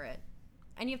admire it.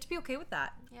 And you have to be okay with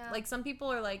that. Yeah. Like some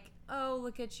people are like, oh,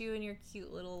 look at you and your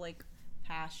cute little like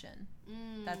passion.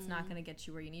 That's not going to get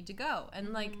you where you need to go.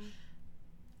 And like,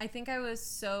 I think I was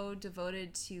so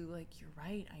devoted to like, you're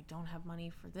right, I don't have money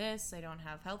for this. I don't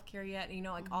have healthcare yet. And, you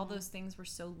know, like all those things were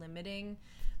so limiting.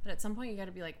 But at some point you got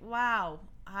to be like, wow,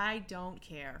 I don't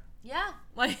care. Yeah.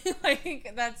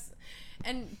 Like that's,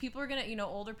 and people are going to, you know,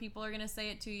 older people are going to say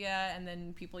it to you. And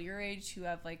then people your age who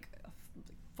have like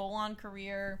full-on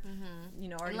career, you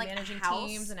know, already like managing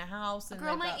teams and a house. A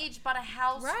girl my age bought a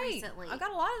house recently. I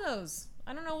got a lot of those.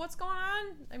 I don't know what's going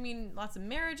on. I mean, lots of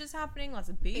marriages happening, lots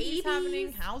of babies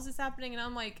happening, houses happening, and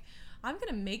I'm like, I'm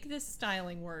gonna make this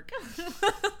styling work. So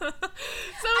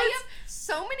I have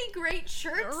so many great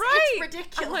shirts. Right. It's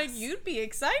ridiculous. I'm like, you'd be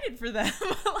excited for them.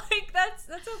 Like that's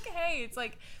okay. It's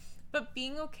like, but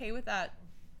being okay with that.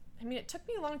 I mean, it took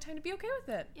me a long time to be okay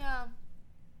with it. Yeah.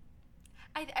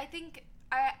 I think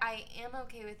I am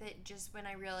okay with it just when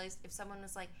I realized if someone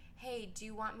was like, hey, do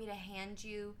you want me to hand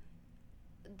you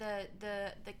the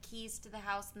keys to the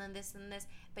house and then this and this,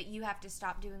 but you have to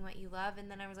stop doing what you love, and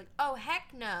then I was like, oh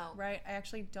heck no. Right. I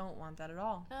actually don't want that at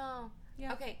all. No.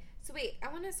 Yeah. Okay, so wait,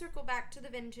 I want to circle back to the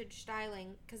vintage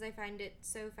styling because I find it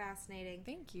so fascinating.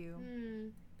 Thank you.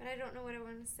 But I don't know what I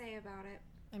want to say about it.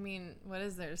 I mean, what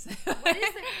is there to say? What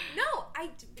is there? No,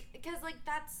 because like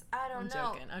that's, I don't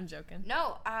know. I'm joking.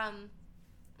 No,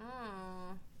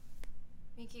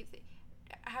 me keep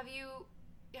have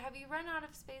you run out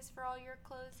of space for all your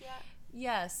clothes yet?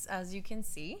 Yes, as you can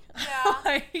see. Yeah.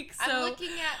 Like, so, I'm looking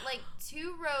at like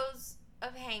 2 rows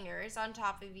of hangers on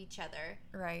top of each other.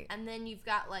 Right. And then you've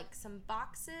got like some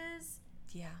boxes.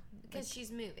 Yeah. Because she's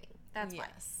moving. That's why.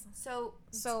 So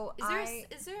is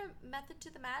there a method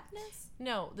to the madness?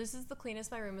 No, this is the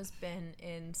cleanest my room has been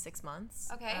in 6 months.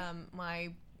 Okay.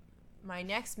 My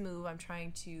next move, I'm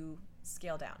trying to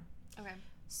scale down. Okay.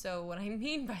 So what I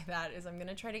mean by that is I'm going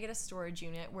to try to get a storage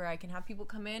unit where I can have people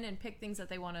come in and pick things that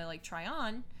they want to like try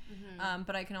on.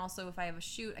 But I can also, if I have a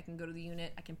shoot, I can go to the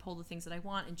unit, I can pull the things that I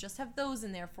want and just have those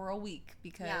in there for a week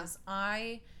because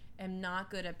I am not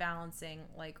good at balancing,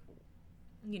 like,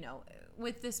 you know,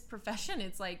 with this profession.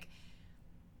 It's like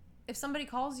if somebody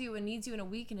calls you and needs you in a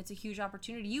week and it's a huge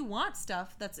opportunity, you want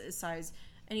stuff that's a size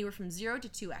anywhere from 0 to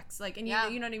 2X, like, and you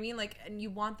know what I mean, like, and you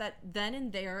want that then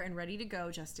and there and ready to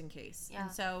go just in case. And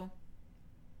so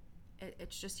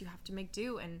it's just, you have to make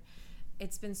do, and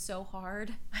it's been so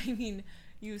hard. I mean,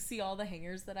 you see all the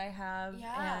hangers that I have,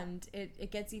 and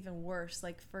it gets even worse.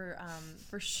 Like for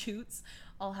shoots,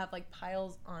 I'll have like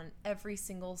piles on every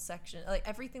single section, like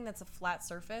everything that's a flat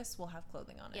surface will have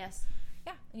clothing on it. Yes.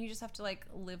 Yeah, and you just have to like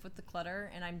live with the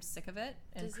clutter, and I'm sick of it.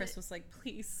 And Chris was like,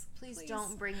 please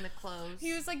don't bring the clothes.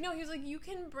 He was like, you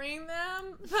can bring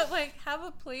them, but like have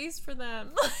a place for them.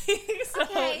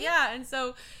 And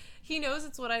so he knows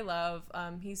it's what I love.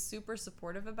 He's super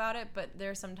supportive about it, but there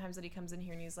are some times that he comes in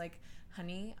here and he's like,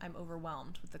 honey, I'm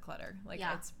overwhelmed with the clutter. Like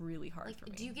it's really hard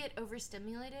for me. Do you get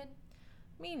overstimulated?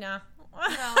 Me, nah. No.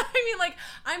 I mean, like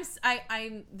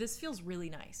I'm this feels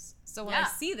really nice. So when I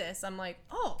see this, I'm like,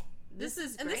 oh, this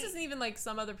is and this isn't even like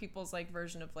some other people's like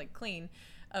version of like clean,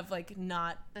 of like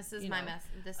not. This is my mess.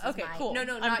 This is okay, cool. No,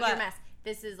 not your mess.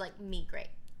 This is like me great.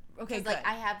 Okay, good. Like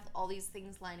I have all these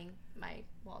things lining my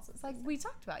walls. It's like we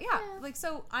talked about, like,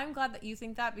 so I'm glad that you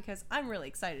think that because I'm really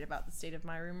excited about the state of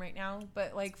my room right now.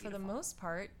 But like for the most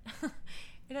part,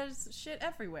 it has shit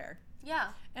everywhere. Yeah,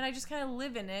 and I just kind of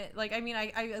live in it. Like, I mean,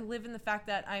 I live in the fact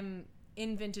that I'm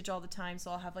in vintage all the time,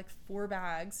 so I'll have like 4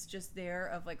 bags just there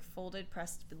of like folded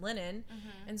pressed linen,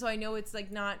 and so I know it's like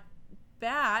not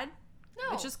bad.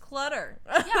 No, it's just clutter.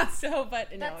 Yeah. So,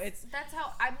 but no, that's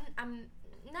how I'm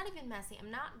not even messy.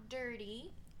 I'm not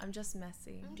dirty. I'm just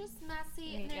messy. And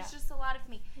there's just a lot of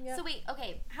me. Yep. So wait,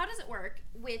 okay, how does it work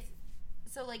with?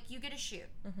 So like you get a shoot.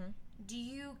 Do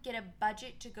you get a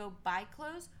budget to go buy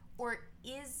clothes, or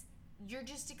is you're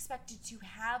just expected to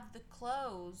have the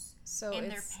clothes,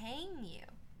 and they're paying you?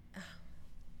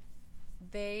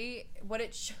 What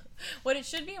it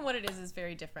should be and what it is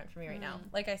very different for me right now.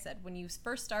 Like I said, when you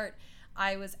first start,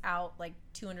 I was out like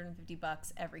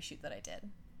 $250 every shoot that I did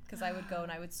because I would go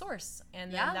and I would source,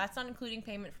 and then that's not including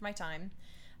payment for my time.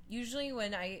 usually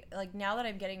when I, like, now that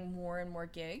I'm getting more and more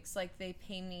gigs, like, they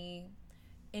pay me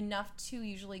enough to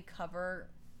usually cover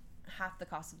half the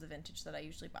cost of the vintage that I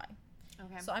usually buy.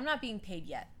 Okay. So I'm not being paid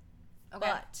yet.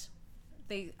 Okay. But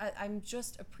I'm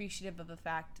just appreciative of the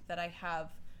fact that I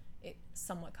have it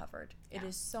somewhat covered. Yeah. It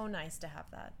is so nice to have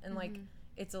that. And, like,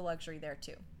 it's a luxury there,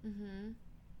 too.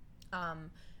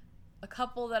 A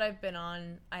couple that I've been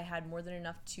on, I had more than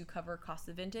enough to cover cost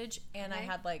of vintage, and I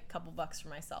had, like, a couple bucks for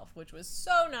myself, which was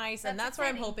so nice, and that's where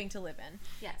I'm hoping to live in.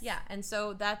 Yes. Yeah, and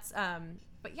so that's,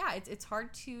 but yeah, it's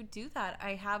hard to do that.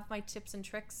 I have my tips and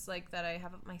tricks, like, that I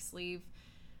have up my sleeve,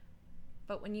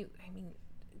 but when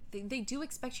they do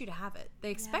expect you to have it. They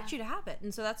expect you to have it,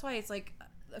 and so that's why it's, like,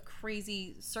 a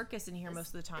crazy circus in here most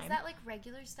of the time. Is that, like,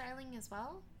 regular styling as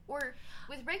well? Or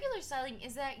with regular styling,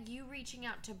 is that you reaching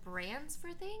out to brands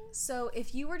for things? So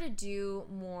if you were to do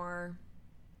more,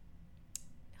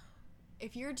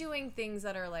 if you're doing things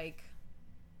that are like,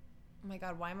 oh my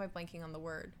God, why am I blanking on the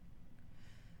word?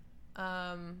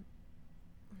 Not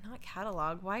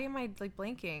catalog. Why am I, like,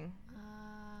 blanking?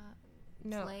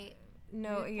 No.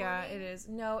 No, yeah, it is.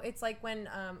 No, it's like when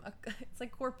it's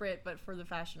like corporate, but for the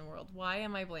fashion world. Why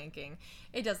am I blanking?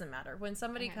 It doesn't matter. When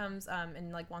somebody comes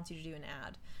and, like, wants you to do an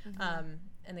ad,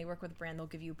 and they work with a brand, they'll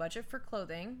give you a budget for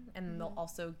clothing, and they'll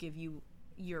also give you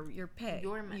your pay,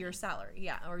 your salary,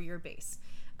 or your base.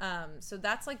 So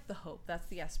that's, like, the hope. That's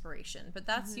the aspiration. But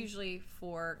that's usually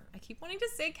for. I keep wanting to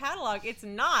say catalog. It's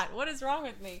not. What is wrong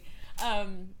with me?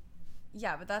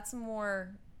 Yeah, but that's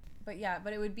more. But yeah,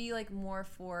 but it would be, like, more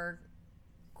for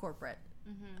corporate.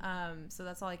 So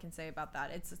that's all I can say about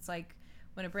that. It's like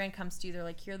when a brand comes to you, they're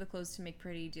like, here are the clothes to make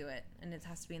pretty, do it, and it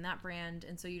has to be in that brand,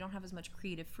 and so you don't have as much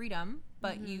creative freedom,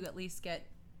 but you at least get,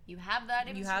 you have that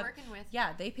image you're working with.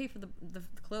 Yeah, they pay for the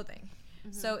clothing.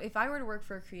 So if I were to work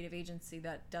for a creative agency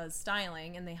that does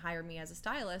styling and they hire me as a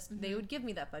stylist, they would give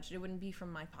me that budget. It wouldn't be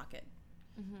from my pocket.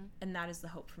 And that is the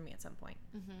hope for me at some point.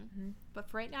 But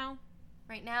for right now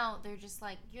they're just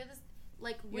like, you're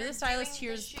the stylist,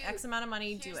 here's X amount of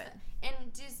money, do it. And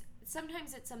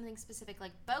sometimes it's something specific,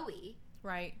 like Bowie.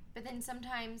 Right. But then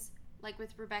sometimes, like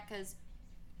with Rebecca's,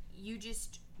 you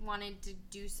just wanted to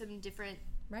do some different.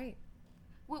 Right.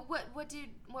 What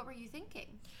were you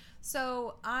thinking?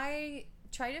 So I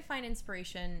try to find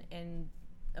inspiration in,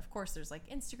 of course, there's, like,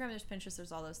 Instagram, there's Pinterest,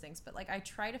 there's all those things, but, like, I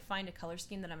try to find a color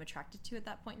scheme that I'm attracted to at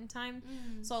that point in time.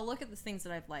 So I'll look at the things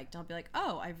that I've liked. I'll be like,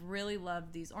 oh, I've really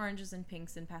loved these oranges and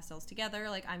pinks and pastels together.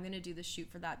 Like, I'm going to do the shoot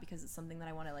for that because it's something that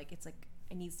I want to, like, it's like,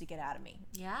 it needs to get out of me.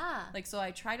 Yeah. Like, so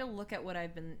I try to look at what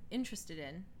I've been interested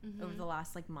in over the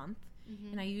last, like, month,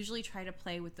 and I usually try to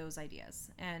play with those ideas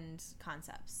and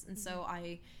concepts. And so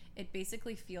it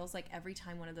basically feels like every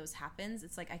time one of those happens,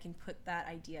 it's like I can put that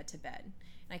idea to bed and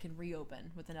I can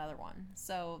reopen with another one.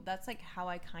 So that's, like, how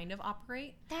I kind of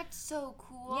operate. That's so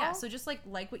cool. Yeah, so just, like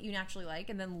what you naturally like,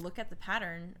 and then look at the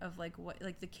pattern of, like, what,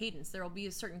 like, the cadence. There will be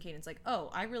a certain cadence, like, oh,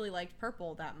 I really liked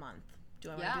purple that month. Do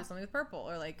I want to do something with purple?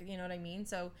 Or, like, you know what I mean?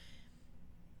 So,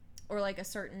 or, like, a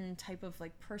certain type of,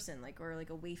 like, person, like, or, like,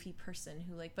 a wafy person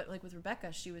who, like, but, like, with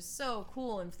Rebecca, she was so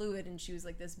cool and fluid, and she was,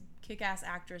 like, this kick-ass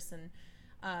actress, and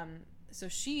so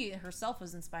she herself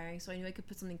was inspiring, so I knew I could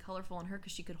put something colorful on her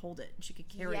because she could hold it and she could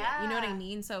carry it. You know what I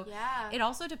mean? So it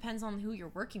also depends on who you're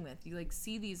working with. You, like,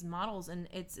 see these models, and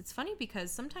it's funny because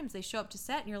sometimes they show up to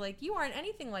set and you're like, you aren't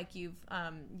anything like you've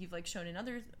like shown in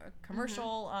other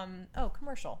commercial.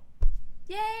 Commercial.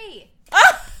 Yay!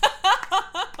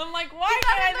 I'm like, why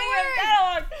can't I think of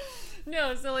catalog?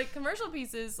 No, so, like, commercial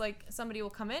pieces, like, somebody will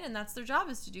come in and that's their job,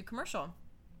 is to do commercial.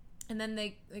 And then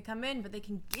they come in, but they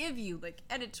can give you, like,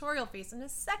 editorial face in a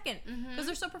second because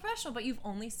they're so professional, but you've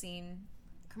only seen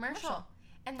commercial.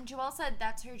 And Joelle said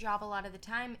that's her job a lot of the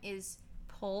time, is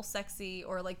pull sexy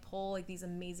or, like, pull, like, these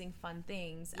amazing fun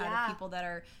things out of people that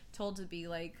are told to be,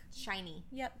 like, shiny.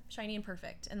 Yep, shiny and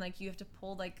perfect. And, like, you have to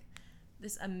pull, like,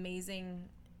 this amazing,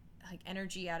 like,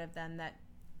 energy out of them that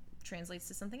translates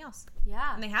to something else.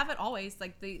 Yeah. And they have it always.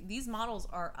 Like, these models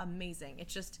are amazing.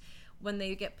 It's just when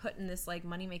they get put in this, like,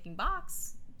 money-making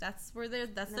box, that's their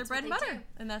bread and butter.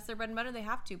 And that's their bread and butter. They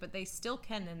have to, but they still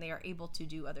can, and they are able to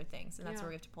do other things, and that's where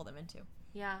we have to pull them into.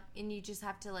 Yeah, and you just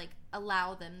have to, like,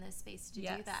 allow them the space to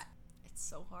do that. It's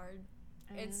so hard.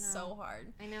 So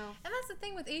hard. I know. And that's the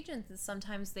thing with agents, is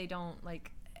sometimes they don't,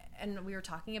 like, and we were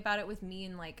talking about it with me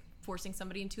and, like, forcing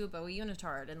somebody into a Bowie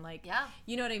unitard, and, like,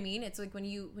 you know what I mean? It's like when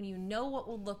you know what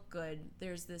will look good,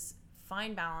 there's this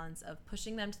fine balance of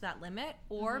pushing them to that limit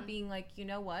or being like, you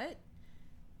know what,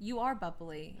 you are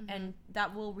bubbly, and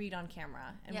that will read on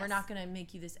camera, and we're not gonna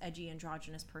make you this edgy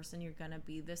androgynous person. You're gonna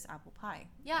be this apple pie,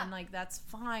 and like that's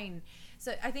fine.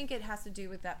 So I think it has to do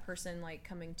with that person like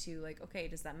coming to like, okay,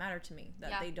 does that matter to me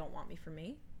that they don't want me for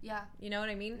me? Yeah, you know what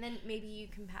I mean. And then maybe you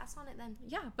can pass on it then.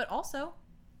 Yeah, but also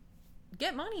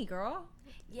get money, girl.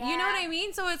 Yeah, you know what I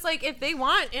mean. So it's like if they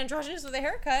want androgynous with a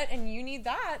haircut and you need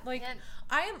that, like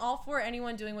I am all for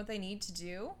anyone doing what they need to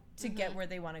do to get where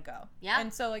they want to go. Yeah.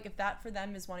 And so like if that for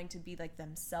them is wanting to be like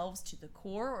themselves to the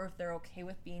core, or if they're okay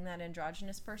with being that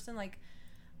androgynous person, like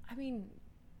I mean,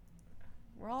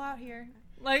 we're all out here.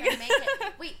 Like make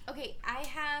it. Wait, okay,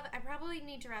 I probably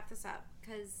need to wrap this up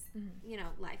because you know,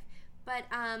 life. But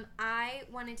I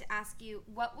wanted to ask you,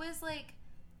 what was like,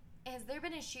 has there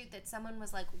been a shoot that someone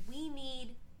was like, we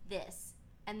need this,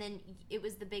 and then it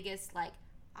was the biggest like,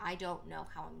 I don't know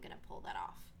how I'm gonna pull that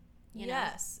off. You know?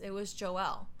 It was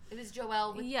Joelle. It was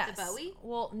Joelle with the Bowie?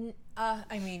 Well,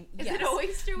 I mean, Is it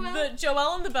always Joelle? The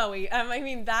Joelle and the Bowie. I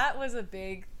mean, that was a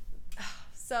big...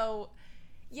 So,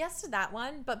 yes to that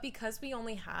one, but because we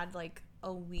only had, like,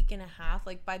 a week and a half,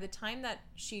 like, by the time that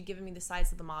she'd given me the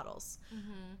size of the models,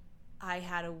 I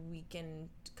had a week and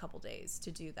a couple days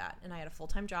to do that, and I had a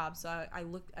full-time job, so I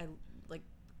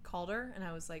called her, and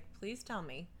I was like, please tell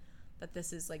me that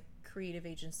this is, like, creative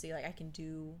agency, like I can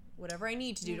do whatever I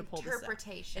need to do to pull this up.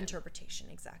 Interpretation,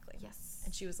 exactly. Yes.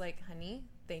 And she was like, honey,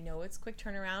 they know it's quick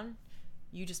turnaround,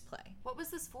 you just play. What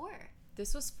was this for?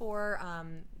 This was for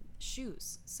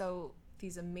shoes. So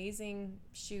these amazing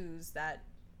shoes that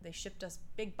they shipped us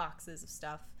big boxes of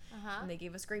stuff, and they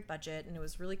gave us great budget, and it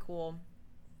was really cool.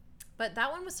 But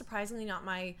that one was surprisingly not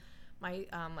my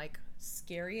like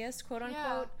scariest, quote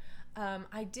unquote.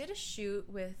 I did a shoot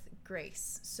with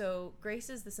Grace. So Grace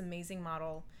is this amazing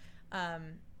model,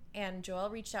 and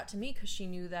Joelle reached out to me because she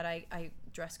knew that I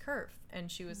dress curve, and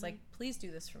she was like, please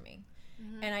do this for me.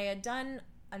 And I had done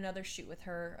another shoot with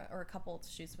her, or a couple of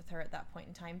shoots with her at that point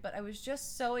in time, but I was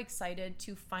just so excited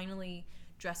to finally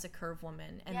dress a curve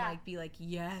woman and like be like,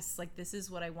 yes, like this is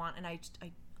what I want. And I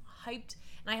hyped,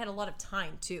 and I had a lot of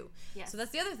time too. So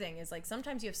that's the other thing, is like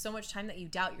sometimes you have so much time that you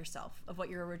doubt yourself of what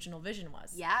your original vision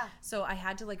was. So I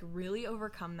had to like really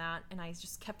overcome that, and I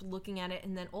just kept looking at it,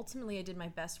 and then ultimately I did my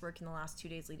best work in the last 2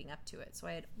 days leading up to it. So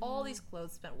I had all these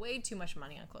clothes, spent way too much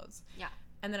money on clothes.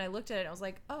 And then I looked at it and I was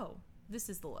like, oh, this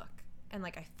is the look. And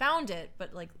like I found it,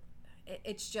 but like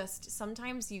it's just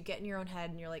sometimes you get in your own head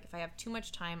and you're like, if I have too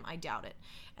much time, I doubt it.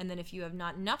 And then if you have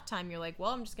not enough time, you're like,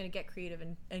 well, I'm just going to get creative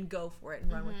and go for it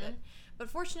and run with it. But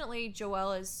fortunately,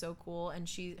 Joelle is so cool, and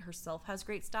she herself has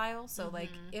great style. So like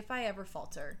if I ever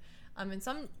falter, and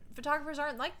some photographers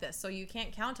aren't like this, so you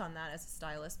can't count on that as a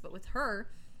stylist. But with her,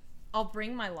 I'll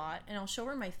bring my lot and I'll show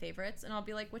her my favorites, and I'll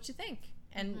be like, what you think?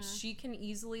 And she can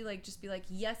easily like just be like,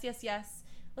 yes, yes, yes.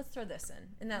 Let's throw this in.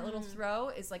 And that little throw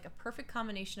is like a perfect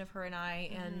combination of her and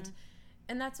I,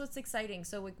 and that's what's exciting.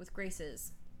 So with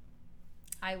Grace's,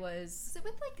 was it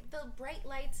with like the bright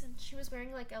lights, and she was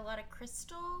wearing like a lot of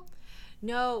crystal?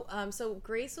 No, so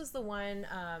Grace was the one,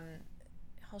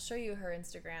 I'll show you her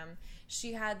Instagram.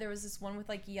 There was this one with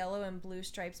like yellow and blue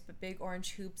stripes but big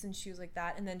orange hoops and shoes like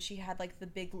that, and then she had like the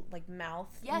big like mouth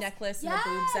necklace and the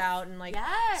boobs out, and like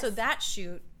so that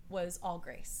shoot was all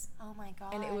Grace. Oh my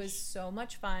gosh. And it was so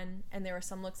much fun, and there were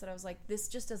some looks that I was like, this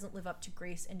just doesn't live up to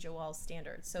Grace and Joelle's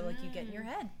standards. So like you get in your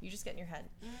head. You just get in your head.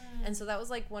 And so that was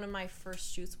like one of my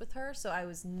first shoots with her, so I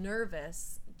was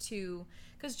nervous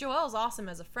because Joelle's awesome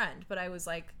as a friend, but I was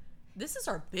like, this is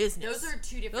our business.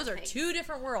 Those are two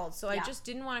different worlds. So I just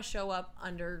didn't want to show up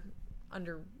under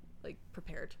like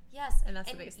prepared. Yes. And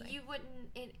that's the biggest thing. You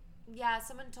wouldn't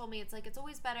someone told me it's like it's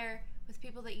always better with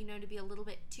people that you know to be a little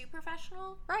bit too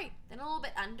professional, right, than a little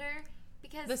bit under,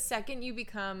 because the second you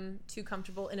become too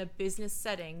comfortable in a business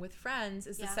setting with friends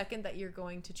is the second that you're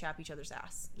going to chap each other's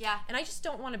ass. And I just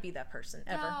don't want to be that person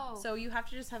ever. No. So you have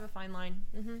to just have a fine line.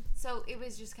 So it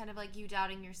was just kind of like you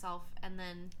doubting yourself, and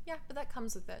then but that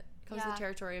comes with it. It comes with the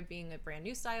territory of being a brand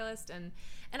new stylist, and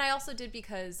I also did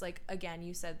because like again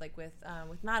you said like with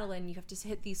Madeline, you have to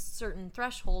hit these certain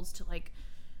thresholds to like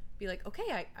be like,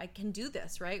 okay, I can do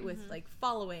this, right? With like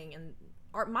following, and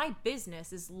my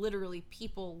business is literally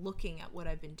people looking at what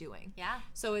I've been doing.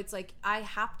 So it's like I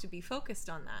have to be focused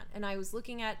on that. And I was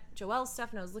looking at Joelle's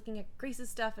stuff, and I was looking at Grace's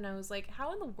stuff, and I was like,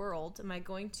 how in the world am I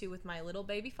going to, with my little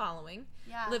baby following,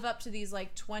 live up to these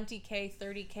like 20K,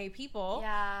 30K people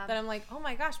that I'm like, oh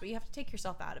my gosh, but you have to take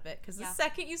yourself out of it, because the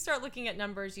second you start looking at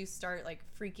numbers, you start like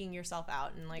freaking yourself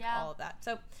out and like all of that.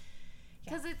 So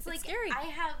because it's like scary. I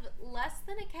have less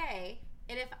than a K,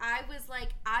 and if I was like,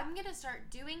 I'm gonna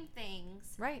start doing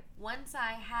things right once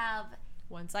I have,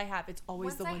 it's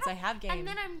always the once I have game, and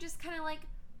then I'm just kind of like,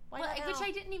 Which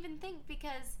I didn't even think,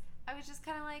 because I was just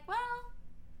kind of like, well,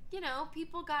 you know,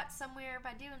 people got somewhere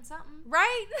by doing something.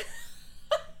 Right?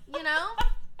 You know?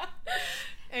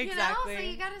 Exactly. You know?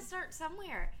 So you got to start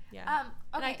somewhere. Yeah. Okay.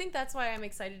 And I think that's why I'm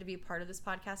excited to be a part of this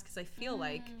podcast, because I feel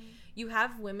like you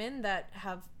have women that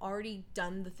have already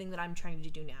done the thing that I'm trying to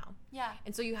do now. Yeah.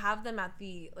 And so you have them at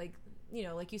the, like, you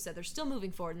know, like you said, they're still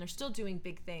moving forward and they're still doing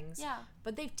big things. Yeah.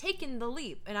 But they've taken the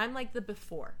leap, and I'm like the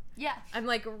before. Yeah. I'm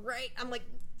like,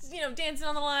 you know, dancing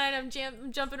on the line. I'm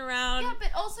jumping around. Yeah, but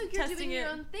also you're doing your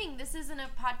it. own thing. This isn't a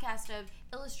podcast of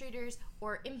illustrators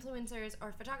or influencers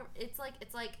or photographers. It's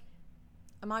like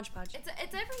a Mod Podge. It's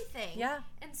everything. Yeah.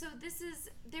 And so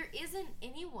there isn't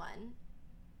anyone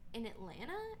in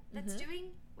Atlanta that's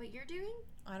doing what you're doing.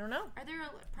 I don't know. Are there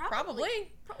probably?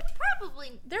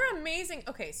 They're amazing.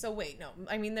 Okay, so wait, no.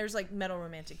 I mean, there's like Metal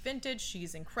Romantic Vintage.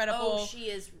 She's incredible. Oh, she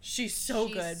is. She's so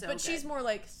good. But she's more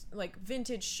like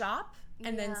vintage shop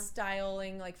and then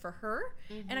styling like for her.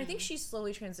 Mm-hmm. And I think she's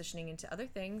slowly transitioning into other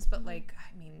things. But like,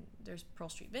 I mean, there's Pearl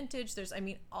Street Vintage. There's, I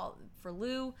mean, all for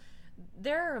Lou.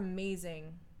 They're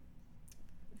amazing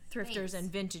thrifters and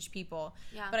vintage people.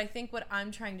 Yeah. But I think what I'm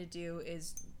trying to do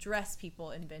is dress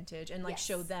people in vintage and like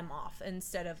show them off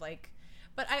instead of like,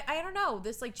 but I don't know,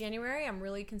 this like January I'm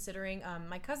really considering,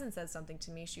 my cousin said something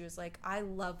to me. She was like, I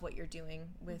love what you're doing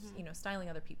with, you know, styling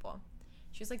other people.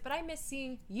 She was like, but I miss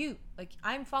seeing you. Like,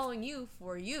 I'm following you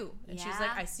for you. And she was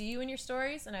like, I see you in your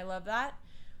stories and I love that.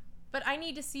 But I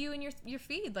need to see you in your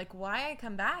feed. Like, why I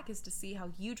come back is to see how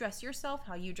you dress yourself,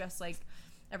 how you dress like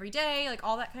every day, like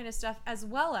all that kind of stuff, as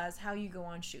well as how you go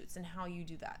on shoots and how you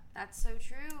do that. That's so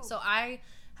true. So I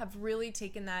have really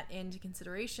taken that into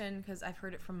consideration, because I've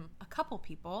heard it from a couple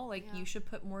people, like you should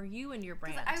put more you in your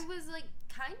brand. I was like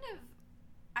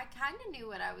I kind of knew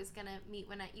what I was going to meet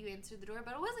when you answered the door,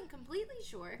 but I wasn't completely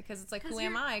sure. Because it's like, who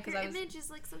am I? Because your image is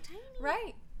like so tiny.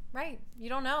 Right. You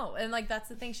don't know. And like, that's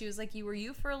the thing. She was like, you were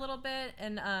you for a little bit.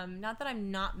 And not that I'm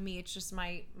not me. It's just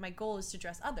my goal is to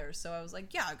dress others. So I was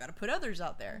like, yeah, I got to put others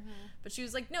out there. Mm-hmm. But she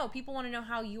was like, no, people want to know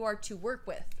how you are to work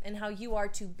with and how you are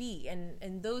to be.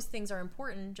 And those things are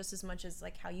important just as much as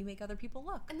like how you make other people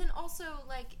look. And then also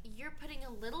like you're putting a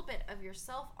little bit of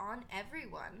yourself on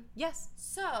everyone. Yes.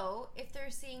 So if they're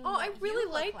seeing I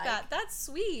really like that. That's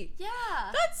sweet. Yeah.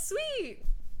 That's sweet.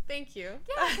 Thank you.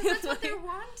 Yeah, because that's what they're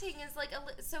wanting is like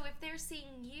so if they're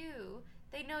seeing you,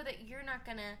 they know that you're not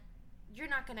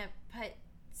gonna put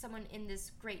someone in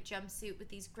this great jumpsuit with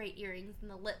these great earrings and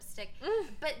the lipstick.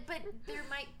 But there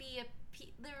might be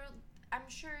I'm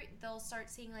sure they'll start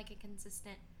seeing like a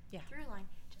consistent through line.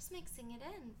 Just mixing it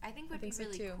in, I think would be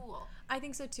really cool. I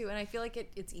think so too, and I feel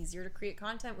like it's easier to create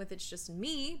content with it's just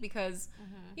me, because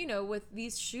you know, with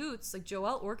these shoots, like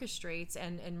Joelle orchestrates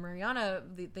and Mariana,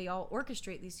 they all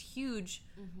orchestrate these huge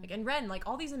like, and Ren, like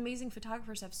all these amazing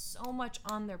photographers have so much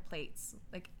on their plates,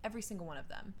 like every single one of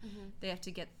them. They have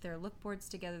to get their look boards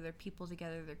together, their people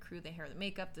together, their crew, the hair, the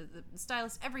makeup, the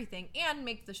stylist, everything, and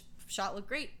make the shot look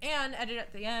great and edit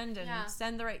at the end and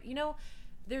send the right, you know.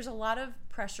 There's a lot of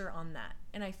pressure on that,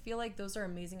 and I feel like those are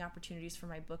amazing opportunities for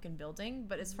my book and building.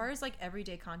 But as far as like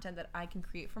everyday content that I can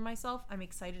create for myself, I'm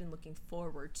excited and looking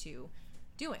forward to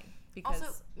doing. Because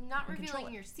also not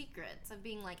revealing your secrets of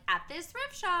being like at this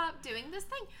thrift shop doing this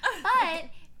thing, but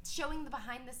showing the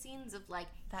behind the scenes of like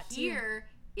that here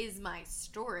is my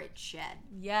storage shed.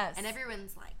 Yes. And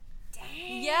everyone's like,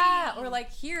 dang. Yeah, or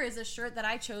like here is a shirt that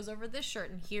I chose over this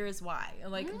shirt and here is why.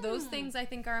 Like those things I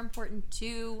think are important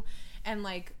too. And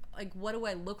like what do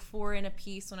I look for in a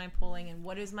piece when I'm pulling, and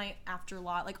what is my after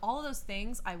lot, like all of those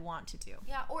things I want to do.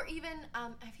 Yeah, or even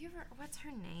have you ever, what's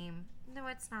her name? No,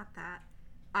 it's not that.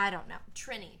 I don't know.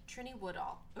 Trini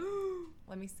Woodall.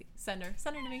 Let me see. Send her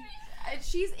to me.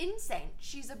 She's insane.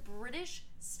 She's a British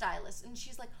stylist, and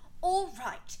she's like, all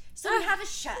right, so we have a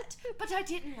shirt, but I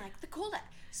didn't like the collar,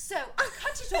 so I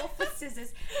cut it off with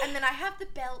scissors, and then I have the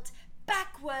belt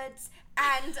backwards,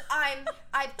 and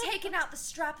I've taken out the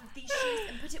strap of these shoes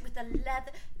and put it with a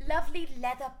lovely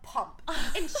leather pump,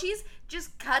 and she's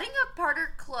just cutting apart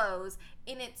her clothes,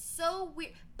 and it's so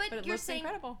weird. But it you're looks saying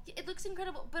incredible. It looks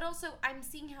incredible, but also I'm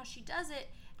seeing how she does it,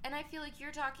 and I feel like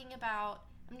you're talking about,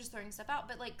 I'm just throwing stuff out,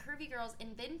 but like curvy girls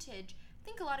in vintage. I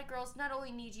think a lot of girls not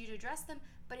only need you to dress them,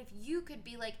 but if you could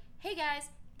be like, hey guys,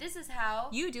 this is how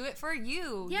you do it for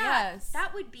you. Yeah, yes,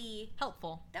 that would be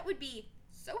helpful. That would be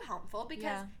so helpful,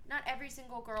 because not every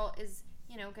single girl is,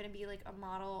 you know, going to be like a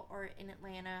model or in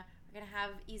Atlanta, are going to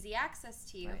have easy access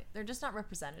to you. Right. They're just not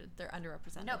represented. They're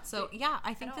underrepresented. No, so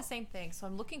I think the same thing. So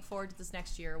I'm looking forward to this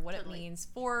next year, what it means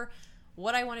for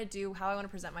what I want to do, how I want to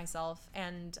present myself.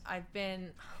 And I've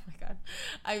been,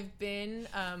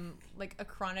 like a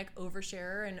chronic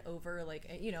oversharer and over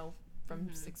like, you know, from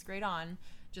 6th grade on,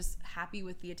 just happy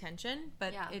with the attention.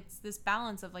 But it's this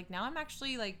balance of like, now I'm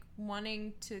actually like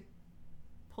wanting to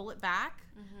pull it back,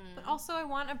 but also I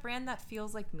want a brand that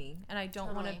feels like me, and I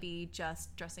don't want to be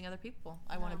just dressing other people.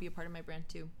 I want to be a part of my brand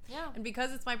too. Yeah. And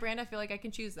because it's my brand, I feel like I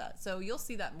can choose that. So you'll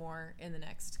see that more in the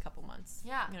next couple months.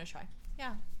 Yeah. I'm gonna try.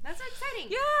 Yeah. That's so exciting.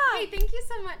 Yeah. Hey, thank you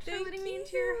so much for letting me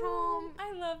into your home.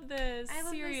 I love this. I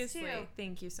love Seriously. this too.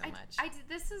 Thank you so much.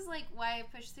 This is like why I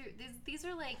push through. These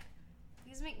are like,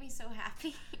 these make me so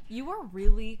happy. You are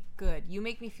really good. You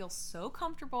make me feel so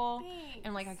comfortable. Thanks.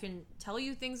 And like I can tell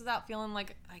you things without feeling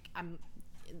like I'm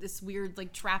this weird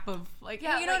like trap of like, you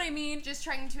know what I mean? Just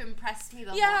trying to impress me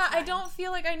the whole time. Yeah, I don't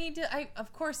feel like I need to.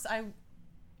 Of course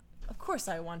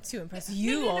I want to impress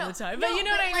you all the time, but you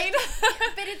know what I mean?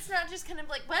 But it's not just kind of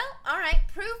like, well, all right,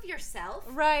 prove yourself.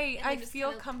 Right. I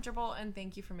feel comfortable, and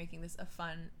thank you for making this a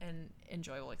fun and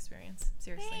enjoyable experience.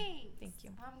 Seriously. Thanks. Thank you.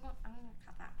 Well, I'm going to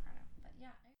cut that part out,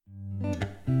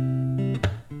 but yeah.